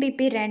 10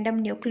 BP रैंडम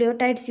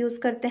न्यूक्लियोटाइड्स यूज़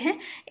करते हैं।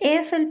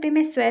 AFLP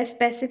में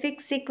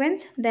स्पेसिफिक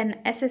सीक्वेंस, देन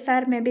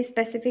SSR में भी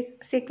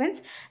स्पेसिफिक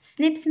सीक्वेंस।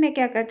 SNPs में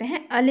क्या करते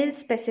हैं, अलील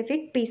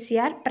स्पेसिफिक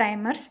PCR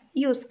प्राइमर्स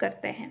यूज़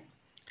करते हैं।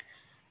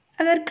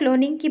 अगर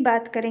क्लोनिंग की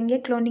बात करेंगे,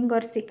 क्लोनिंग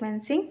और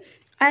सीक्वेंसिंग,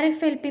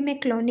 RFLP में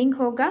क्लोनिंग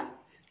होगा,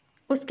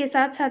 उसके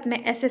साथ साथ में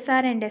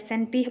SSR एंड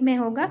SNP में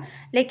होगा,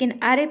 लेकिन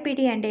RAPD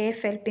एंड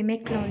AFLP में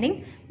क्लोनिंग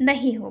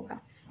नहीं होगा।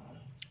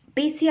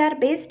 PCR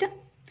बेस्ड,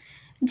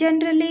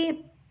 जनरली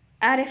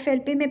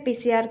RFLP में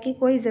PCR की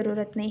कोई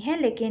ज़रूरत नहीं है,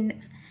 लेकिन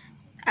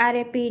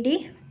RAPD,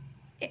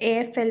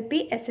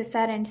 AFLP,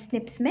 SSR and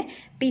SNPs में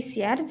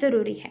PCR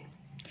ज़रूरी है।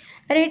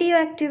 Radio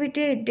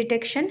activity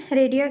detection,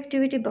 radio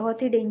activity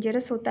बहुत ही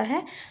डेंजरस होता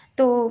है,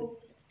 तो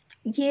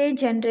ये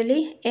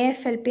जनरली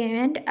AFLP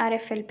एंड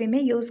RFLP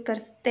में यूज़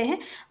करते हैं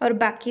और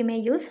बाकी में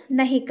यूज़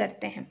नहीं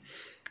करते हैं।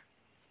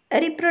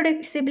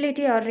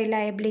 रिप्रोड्यूसिबिलिटी और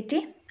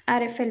रिलायबिलिटी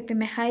RFLP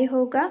में हाई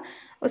होगा,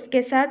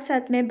 उसके साथ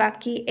साथ में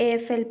बाकी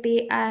AFLP,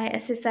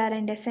 SSR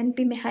एंड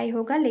SNP में हाई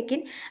होगा,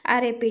 लेकिन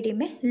RAPD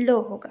में लो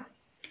होगा।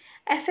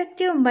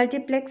 इफेक्टिव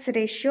मल्टीप्लेक्स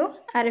रेशियो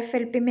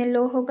RFLP में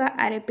लो होगा,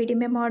 RAPD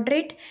में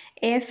मॉडरेट,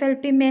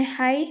 AFLP में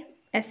हाई,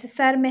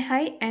 SSR में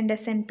हाई एंड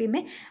SNP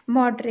में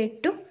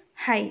moderate to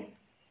high.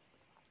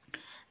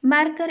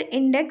 Marker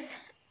index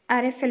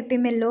RFLP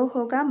में लो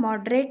होगा,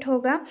 मॉडरेट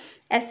होगा,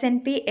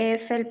 SNP,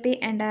 AFLP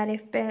एंड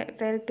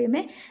RFLP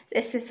में,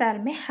 SSR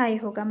में हाई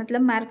होगा,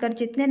 मतलब मार्कर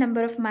जितने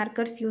नंबर ऑफ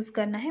मार्कर्स यूज़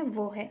करना है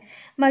वो है।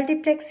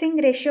 मल्टीप्लेक्सिंग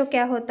रेशियो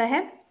क्या होता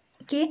है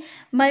कि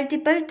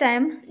मल्टीपल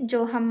टाइम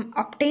जो हम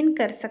ऑब्टेन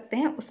कर सकते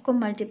हैं उसको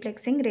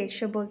मल्टीप्लेक्सिंग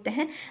रेशियो बोलते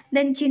हैं।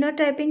 Then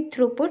genotyping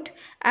throughput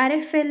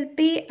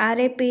RFLP,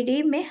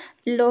 RAPD में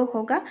लो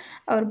होगा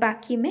और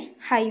बाकी में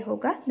हाई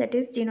होगा, that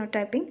is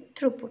genotyping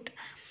throughput.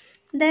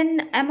 Then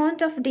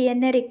amount of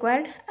DNA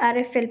required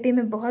RFLP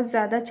में बहुत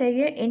ज़्यादा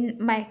चाहिए, इन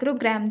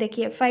माइक्रोग्राम,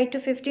 देखिए 5 to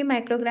 50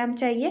 माइक्रोग्राम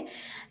चाहिए,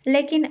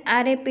 लेकिन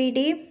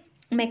RAPD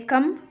में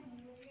कम,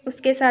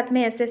 उसके साथ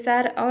में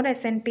SSR और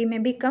SNP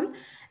में भी कम,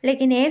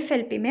 लेकिन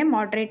AFLP में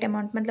मॉडरेट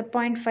अमाउंट, मतलब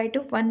 0.5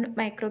 to 1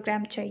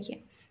 माइक्रोग्राम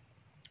चाहिए।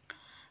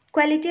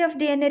 Quality of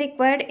DNA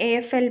required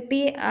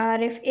AFLP,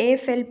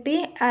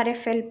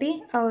 RFLP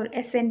और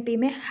SNP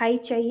में हाई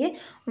चाहिए,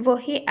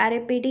 वही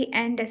RAPD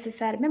एंड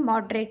SSR में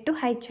मॉडरेट टू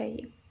हाई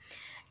चाहिए।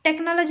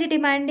 टेक्नोलॉजी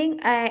डिमांडिंग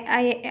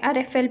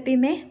RFLP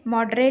में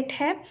मॉडरेट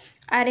है,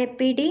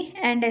 RAPD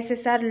एंड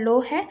SSR लो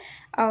है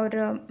और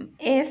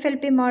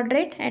AFLP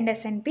moderate and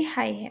SNP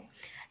high है।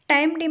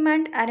 टाइम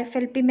डिमांड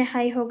RFLP में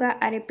हाई होगा,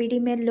 RAPD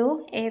में लो,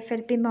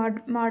 AFLP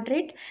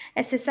मॉडरेट,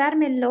 SSR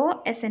में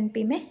लो,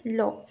 SNP में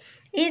लो।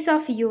 Ease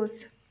of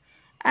use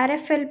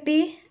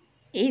RFLP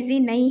easy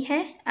नहीं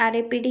है,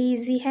 RAPD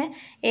इजी है,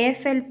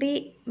 AFLP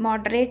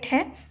मॉडरेट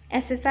है,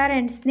 SSR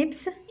एंड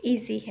स्निप्स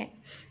इजी है।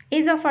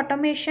 ईज ऑफ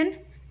ऑटोमेशन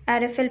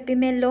RFLP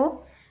में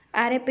लो,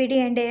 RAPD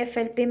एंड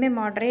AFLP में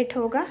मॉडरेट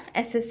होगा,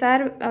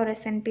 SSR और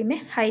SNP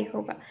में हाई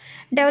होगा।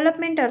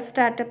 डेवलपमेंट और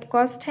स्टार्टअप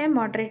कॉस्ट है,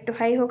 मॉडरेट टू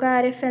हाई होगा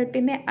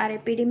RFLP में,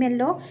 RAPD में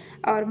लो,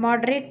 और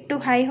मॉडरेट टू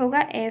हाई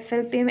होगा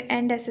AFLP में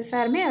एंड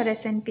SSR में, और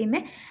SNP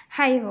में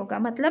हाई होगा।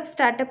 मतलब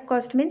स्टार्टअप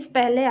कॉस्ट मीन्स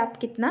पहले आप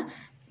कितना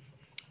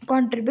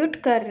कंट्रीब्यूट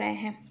कर रहे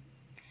हैं।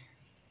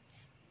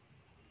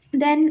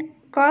 Then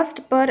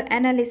cost per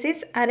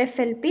analysis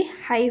RFLP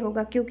high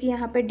होगा, क्योंकि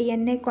यहाँ पे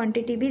DNA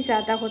क्वांटिटी भी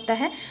ज़्यादा होता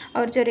है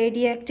और जो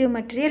रेडियो एक्टिव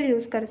मटेरियल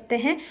यूज़ करते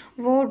हैं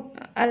वो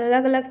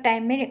अलग अलग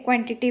टाइम में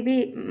क्वांटिटी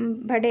भी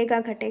बढ़ेगा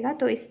घटेगा,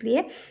 तो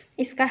इसलिए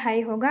इसका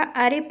हाई होगा।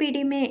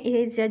 RAPD में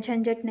ये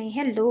झंझट नहीं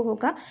है, लो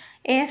होगा।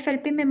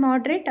 AFLP में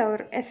मॉडरेट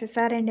और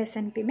SSR एंड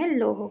SNP में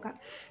लो होगा।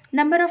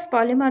 नंबर ऑफ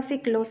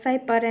पॉलीमॉर्फिक लोसाई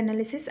पर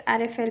एनालिसिस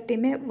RFLP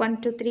में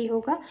 1 to 3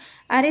 होगा,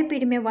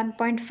 RAPD में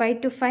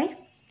 1.5 to 5,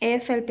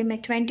 AFLP में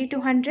 20 to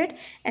 100,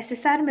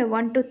 SSR में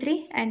 1 to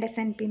 3 एंड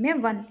SNP में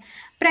 1।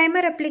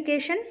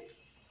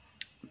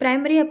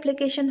 प्राइमरी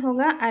एप्लीकेशन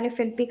होगा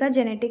RFLP का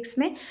जेनेटिक्स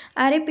में,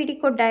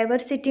 RAPD को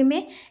डाइवर्सिटी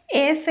में,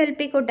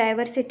 AFLP को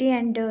डाइवर्सिटी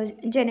एंड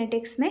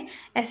जेनेटिक्स में,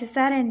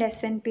 SSR एंड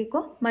SNP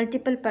को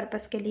मल्टीपल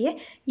पर्पस के लिए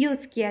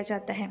यूज़ किया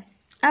जाता है।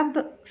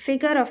 अब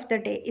फिगर ऑफ द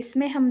डे,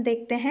 इसमें हम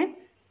देखते हैं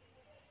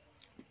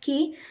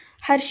कि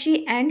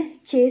Hershey and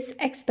chess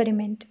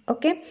experiment.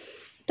 Okay,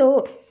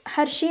 तो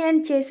Hershey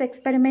and chess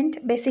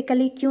experiment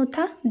basically क्यों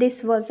था?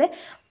 This was a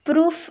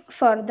proof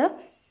for the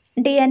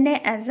DNA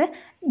as a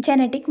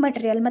genetic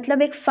material,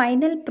 मतलब एक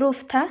फाइनल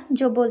प्रूफ था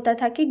जो बोलता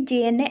था कि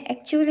DNA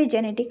एक्चुअली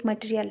जेनेटिक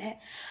मटेरियल है।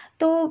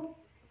 तो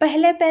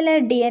पहले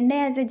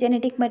DNA as a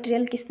genetic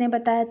material किसने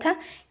बताया था?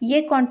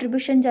 ये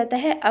कंट्रीब्यूशन जाता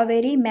है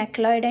अवेरी,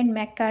 मैक्लॉयड एंड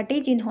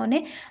मैककार्टी,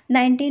 जिन्होंने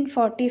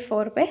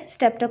 1944 पे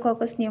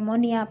Streptococcus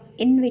pneumonia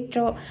in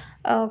vitro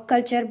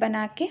culture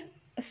बना के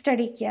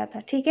स्टडी किया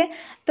था। ठीक है,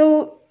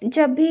 तो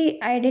जब भी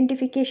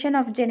आइडेंटिफिकेशन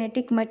ऑफ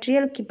जेनेटिक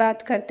मटेरियल की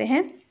बात करते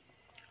हैं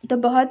तो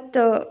बहुत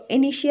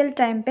इनिशियल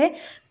टाइम पे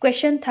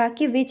क्वेश्चन था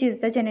कि which is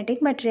the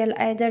genetic material,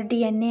 either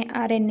DNA,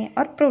 RNA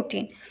और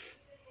प्रोटीन।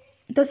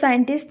 तो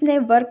साइंटिस्ट ने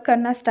वर्क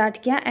करना स्टार्ट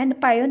किया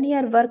and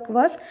pioneer work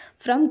was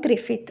from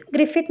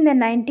Griffith ने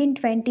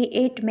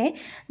 1928 में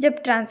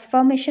जब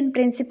ट्रांसफॉर्मेशन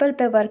प्रिंसिपल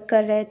पे वर्क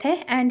कर रहे थे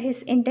and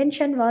his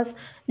intention was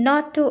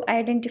not to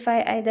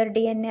identify either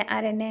DNA,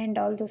 RNA and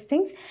all those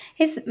things,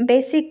 his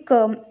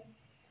basic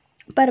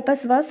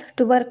purpose was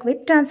to work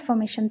with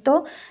transformation.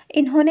 तो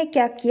इन्होंने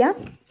क्या किया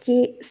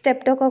कि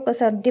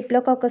स्ट्रेप्टोकोकस और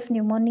डिप्लोकोकस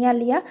न्यूमोनिया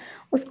लिया,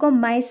 उसको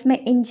माइस में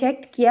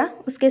इंजेक्ट किया,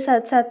 उसके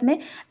साथ साथ में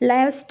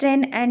live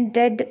strain and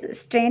dead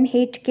strain,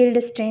 heat killed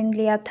strain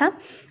लिया था।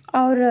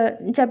 और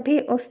जब भी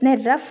उसने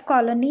rough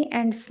colony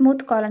and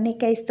smooth colony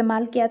का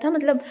इस्तेमाल किया था,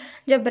 मतलब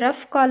जब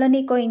रफ़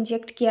कॉलोनी को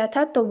इंजेक्ट किया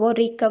था तो वो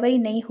रिकवरी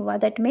नहीं हुआ,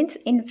 दैट मीन्स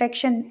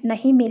इन्फेक्शन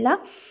नहीं मिला,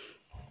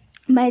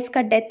 माइस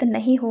का डेथ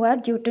नहीं हुआ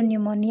ड्यू टू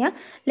न्यूमोनिया।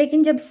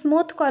 लेकिन जब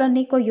स्मूथ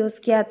कॉलोनी को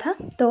यूज़ किया था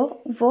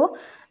तो वो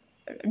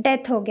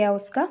डेथ हो गया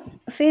उसका।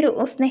 फिर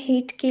उसने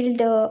हीट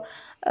किल्ड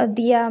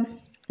दिया,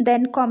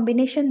 देन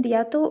कॉम्बिनेशन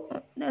दिया। तो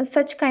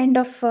such kind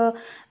of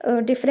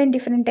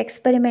different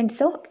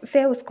experiments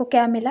से उसको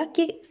क्या मिला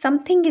कि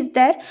something is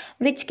there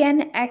which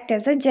can act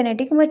as a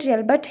genetic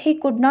material, but he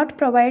could not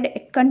provide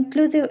a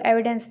conclusive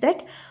evidence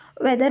that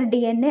whether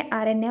DNA,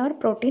 RNA और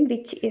protein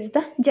which is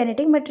the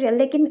genetic material.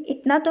 लेकिन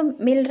इतना तो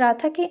मिल रहा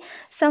था कि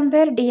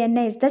somewhere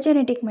DNA is the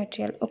genetic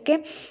material. Okay,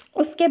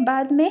 उसके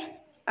बाद में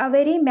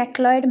अवेरी,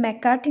 मैक्लॉयड,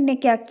 मैककार्टी ने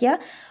क्या किया,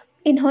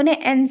 इन्होंने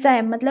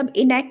एंजाइम मतलब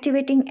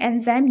इनएक्टिवेटिंग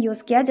एंजाइम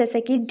यूज़ किया,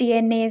 जैसे कि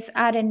DNAs,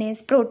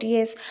 RNAs,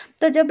 प्रोटीएस।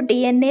 तो जब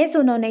DNAs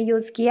उन्होंने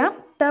यूज़ किया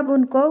तब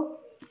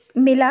उनको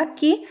मिला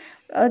कि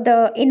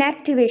द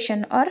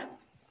इनएक्टिवेशन और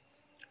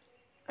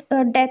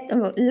डेथ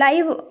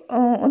लाइव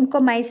उनको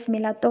माइस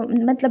मिला। तो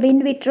मतलब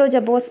इन विट्रो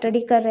जब वो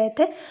स्टडी कर रहे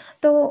थे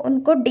तो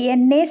उनको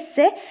DNA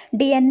से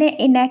DNA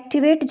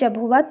इनएक्टिवेट जब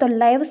हुआ तो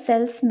लाइव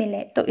सेल्स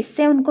मिले। तो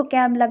इससे उनको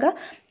क्या लगा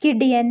कि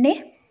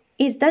DNA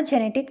is the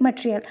genetic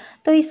material.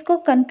 तो इसको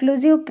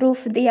कंक्लूसिव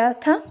प्रूफ दिया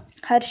था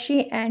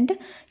हर्शी एंड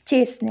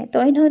चेस ने।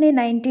 तो इन्होंने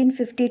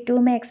 1952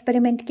 में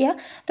एक्सपेरिमेंट किया।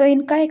 तो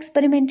इनका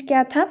एक्सपेरिमेंट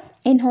क्या था,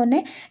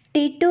 इन्होंने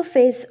T2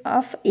 phase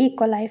of E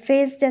coli,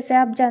 phase जैसे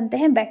आप जानते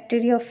हैं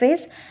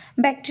बैक्टीरियोफेज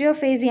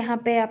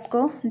यहाँ पे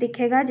आपको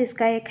दिखेगा,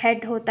 जिसका एक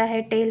हेड होता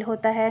है, टेल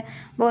होता है,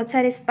 बहुत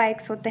सारे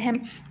स्पाइक्स होते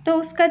हैं। तो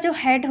उसका जो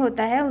हेड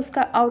होता है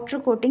उसका आउटर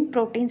कोटिंग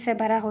प्रोटीन से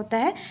भरा होता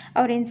है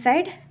और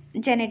इनसाइड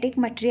जेनेटिक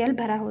मटेरियल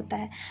भरा होता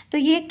है। तो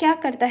ये क्या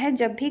करता है,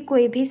 जब भी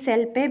कोई भी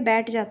सेल पे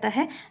बैठ जाता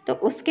है तो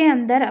उसके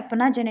अंदर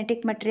अपना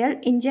जेनेटिक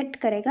मटेरियल इंजेक्ट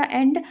करेगा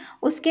एंड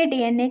उसके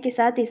DNA के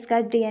साथ इसका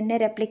DNA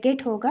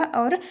रेप्लिकेट होगा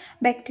और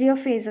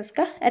बैक्टीरियोफेजेस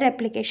का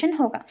रेप्लिकेशन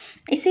होगा।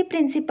 इसी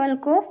प्रिंसिपल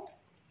को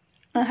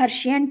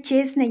हर्शी एंड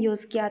चेस ने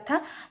यूज़ किया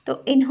था।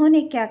 तो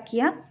इन्होंने क्या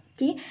किया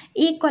कि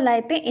ई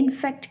कोलाई पे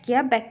इन्फेक्ट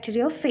किया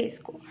बैक्टीरियोफेज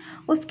को।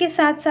 उसके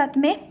साथ साथ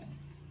में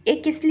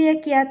एक इसलिए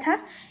किया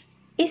था,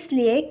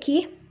 इसलिए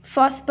कि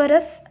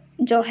फॉस्फोरस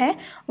जो है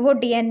वो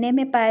डीएनए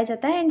में पाया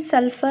जाता है एंड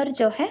सल्फर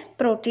जो है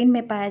प्रोटीन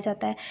में पाया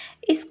जाता है।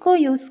 इसको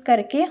यूज़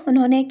करके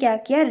उन्होंने क्या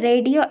किया,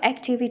 रेडियो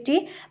एक्टिविटी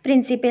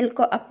प्रिंसिपल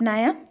को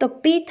अपनाया। तो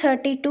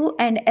P32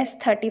 एंड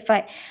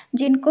S35,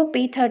 जिनको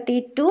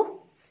P32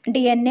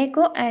 डीएनए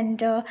को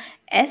एंड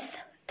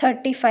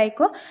S35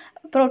 को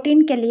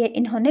प्रोटीन के लिए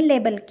इन्होंने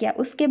लेबल किया।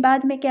 उसके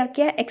बाद में क्या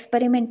किया,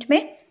 एक्सपेरिमेंट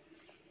में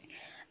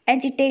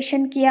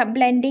एजिटेशन किया,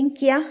 ब्लेंडिंग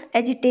किया,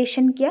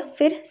 एजिटेशन किया,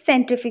 फिर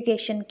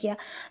सेंट्रिफिकेशन किया।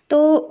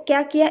 तो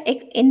क्या किया,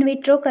 एक इन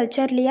विट्रो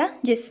कल्चर लिया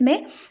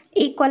जिसमें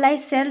इकोलाई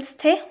सेल्स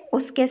थे,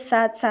 उसके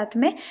साथ साथ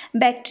में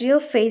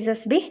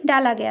बैक्टीरियोफेजेस भी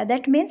डाला गया।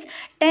 दैट मीन्स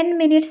 10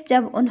 मिनट्स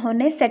जब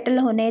उन्होंने सेटल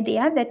होने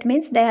दिया, that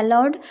means they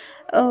allowed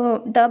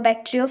the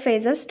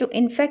bacteriophages to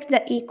infect the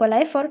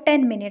E coli for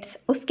 10 minutes.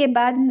 उसके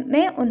बाद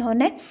में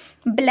उन्होंने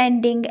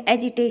ब्लेंडिंग,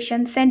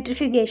 एजिटेशन,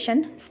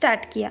 सेंट्रिफिकेशन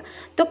स्टार्ट किया।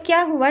 तो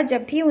क्या हुआ,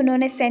 जब भी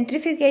उन्होंने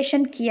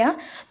सेंट्रिफिकेशन किया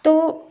तो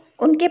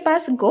उनके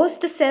पास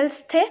गोस्ट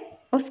सेल्स थे,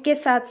 उसके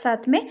साथ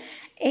साथ में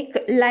एक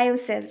लाइव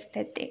सेल्स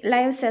थे।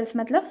 लाइव सेल्स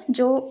मतलब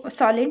जो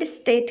सॉलिड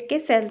स्टेट के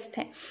सेल्स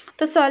थे।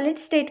 तो सॉलिड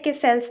स्टेट के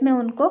सेल्स में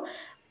उनको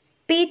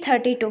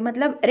P32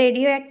 मतलब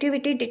रेडियो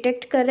एक्टिविटी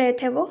डिटेक्ट कर रहे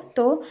थे वो,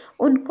 तो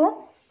उनको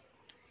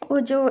वो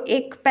जो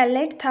एक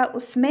पैलेट था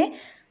उसमें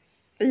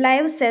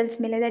लाइव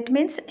सेल्स मिले। That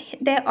means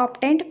they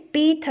obtained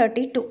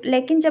P32।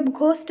 लेकिन जब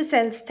घोस्ट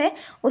सेल्स थे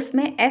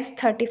उसमें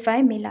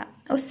S35 मिला।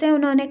 उससे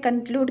उन्होंने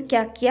कंक्लूड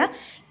क्या किया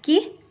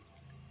कि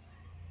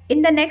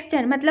इन द नेक्स्ट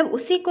मतलब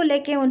उसी को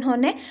लेके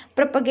उन्होंने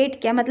प्रोपगेट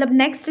किया। मतलब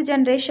नेक्स्ट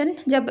जनरेशन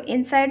जब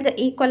inside the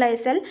E coli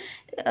cell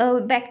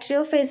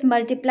bacteriophage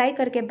multiply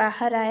करके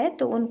बाहर आए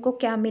तो उनको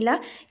क्या मिला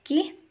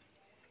कि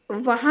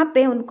वहाँ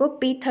पे उनको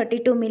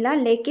P32 मिला,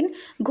 लेकिन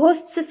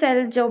घोस्ट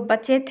सेल जो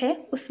बचे थे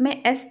उसमें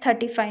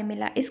S35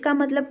 मिला। इसका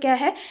मतलब क्या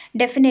है,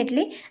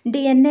 definitely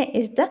DNA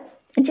is the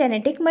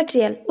genetic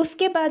material.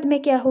 उसके बाद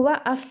में क्या हुआ,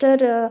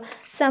 आफ्टर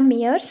सम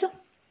ईयर्स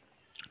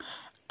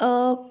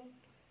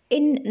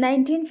इन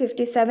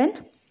 1957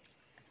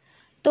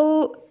 तो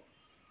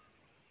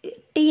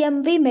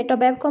TMV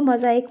मेटाबैब को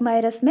मोजाइक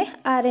वायरस में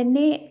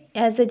RNA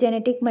as a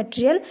genetic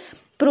material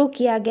prove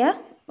किया गया।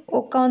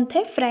 वो कौन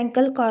थे,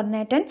 फ्रैंकल,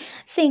 कॉर्नेट एंड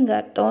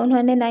सिंगर। तो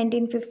उन्होंने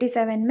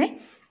 1957 में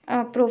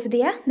प्रूफ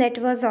दिया। That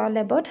was all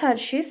about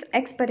Hershey's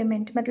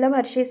experiment. मतलब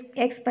हर्शीज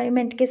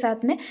एक्सपेरिमेंट के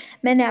साथ में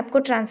मैंने आपको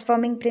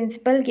transforming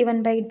principle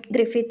given by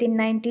Griffith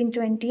इन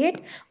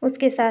 1928,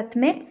 उसके साथ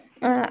में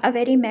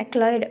अवेरी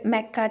मैक्लॉयड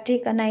मैककार्टी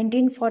का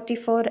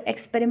 1944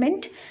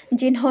 एक्सपेरिमेंट,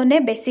 जिन्होंने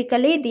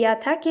बेसिकली दिया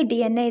था कि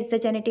DNA is the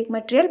genetic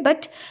material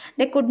but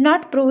they could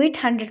not prove it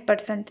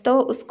 100%। तो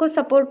उसको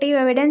supportive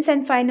evidence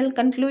and final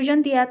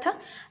conclusion दिया था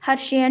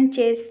हर्शी एंड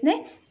चेस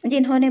ने,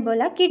 जिन्होंने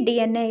बोला कि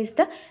DNA is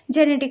the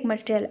genetic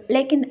material.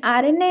 लेकिन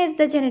RNA is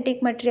the genetic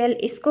material,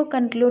 इसको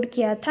कंक्लूड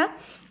किया था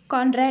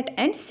Conrad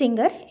and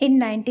Singer in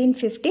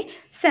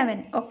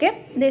 1957. Okay,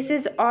 this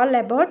is all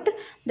about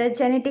the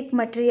genetic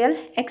material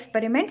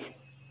experiments.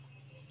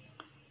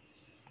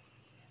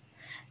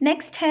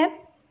 Next है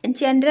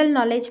जनरल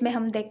नॉलेज में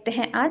हम देखते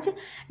हैं आज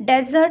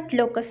डेजर्ट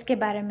लोकस्ट के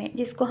बारे में,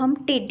 जिसको हम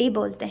टिड्डी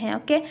बोलते हैं।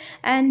 Okay,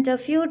 and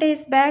few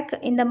days back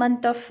in the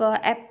month of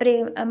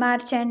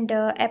March and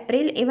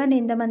April, even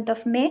in the month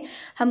of May,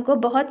 हमको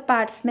बहुत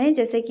पार्ट्स में,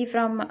 जैसे कि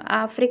from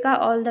Africa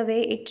all the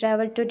way it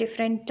travel to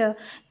different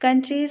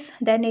countries,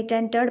 then it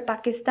entered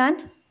Pakistan,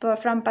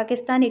 from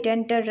Pakistan it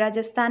entered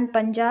Rajasthan,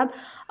 Punjab,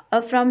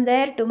 from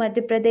there to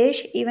Madhya Pradesh,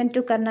 even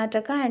to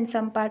Karnataka and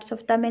some parts of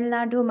Tamil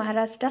Nadu,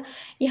 Maharashtra,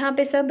 यहाँ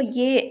पे सब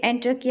ये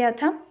enter किया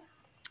था।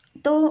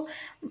 तो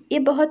ये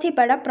बहुत ही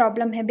बड़ा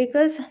प्रॉब्लम है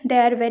because they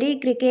are very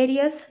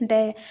gregarious,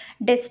 they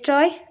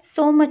destroy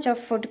so much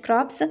of food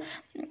crops.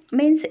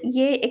 Means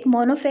ये एक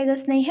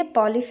मोनोफेगस नहीं है,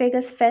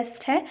 पॉलीफेगस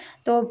फेस्ट है।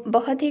 तो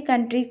बहुत ही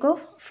कंट्री को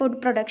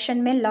फूड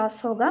प्रोडक्शन में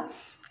लॉस होगा।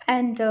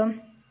 एंड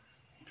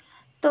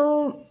तो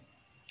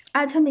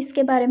आज हम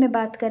इसके बारे में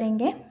बात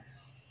करेंगे।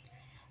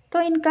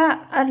 तो इनका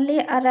अर्ली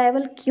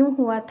अराइवल क्यों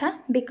हुआ था,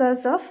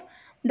 because of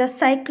the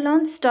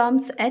cyclone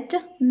storms eight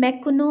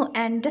Mekunu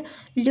and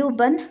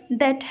ल्यूबन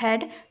that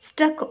had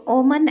struck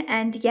ओमन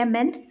एंड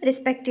येमेन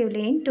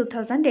रिस्पेक्टिवली इन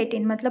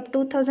 2018। मतलब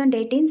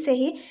 2018 से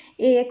ही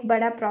ये एक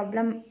बड़ा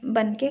प्रॉब्लम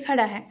बन के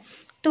खड़ा है।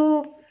 तो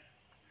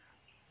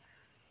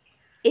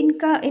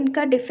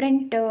इनका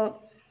डिफरेंट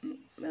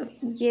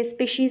ये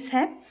स्पीशीज़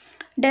है।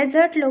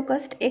 डेजर्ट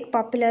लोकस्ट एक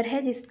पॉपुलर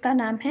है जिसका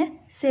नाम है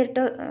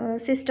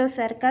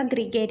सिस्टोसेरका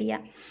ग्रीगेरिया।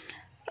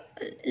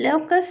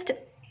 लोकस्ट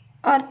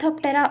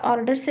ऑर्थोप्टेरा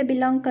ऑर्डर से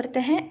बिलोंग करते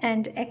हैं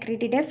एंड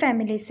एक्रिडिडे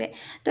फैमिली से।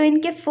 तो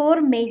इनके 4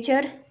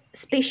 मेजर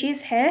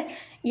स्पीशीज़ है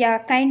या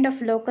काइंड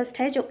ऑफ लोकस्ट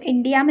है जो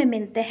इंडिया में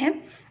मिलते हैं।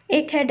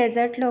 एक है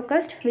desert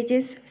locust which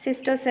is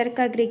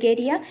सिस्टोसेरका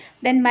ग्रीगेरिया,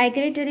 then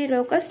migratory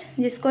locust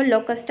जिसको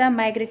लोकस्टा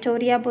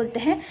माइग्रेटोरिया बोलते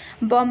हैं,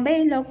 बॉम्बे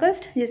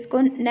लोकस्ट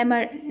जिसको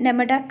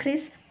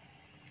नेमडाक्रिस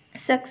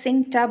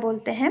सक्सिंक्टा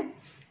बोलते हैं,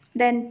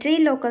 then tree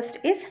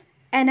locust is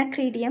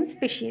एनाक्रीडियम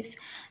species.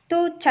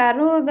 तो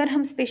चारों अगर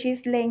हम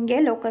स्पीशीज़ लेंगे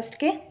लोकस्ट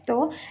के,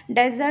 तो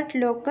desert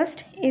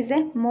locust is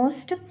a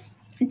most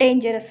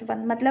dangerous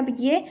one, मतलब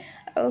ये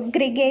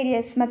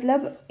ग्रेगेरियस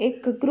मतलब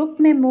एक ग्रुप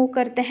में मूव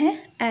करते हैं,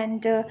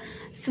 एंड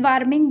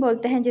स्वार्मिंग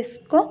बोलते हैं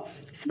जिसको।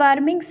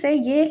 स्वार्मिंग से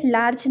ये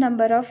लार्ज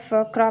नंबर ऑफ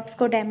क्रॉप्स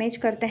को डैमेज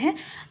करते हैं।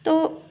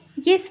 तो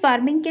ये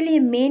स्वार्मिंग के लिए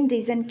मेन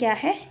रीज़न क्या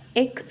है?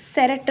 एक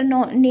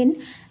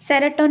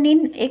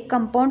सेरोटोनिन एक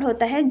कंपाउंड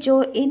होता है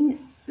जो इन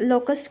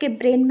लोकस्ट के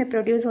ब्रेन में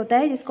प्रोड्यूस होता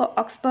है, जिसको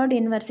ऑक्सफोर्ड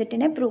यूनिवर्सिटी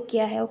ने प्रूव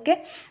किया है। Okay,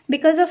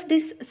 because of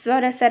this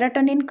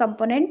serotonin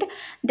component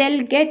they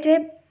will get A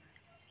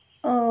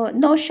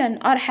notion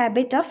और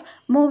habit of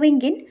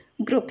moving in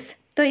groups.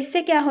 तो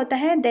इससे क्या होता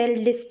है? They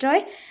will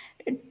destroy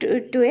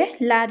to a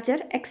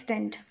larger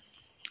extent.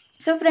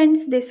 So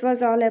friends, this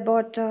was all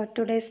about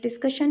today's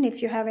discussion.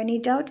 If you have any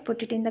doubt,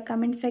 put it in the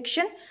comment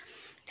section.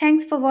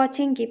 Thanks for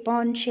watching. Keep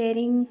on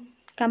sharing,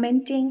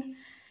 commenting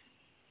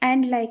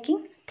and liking.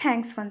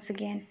 Thanks once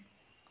again.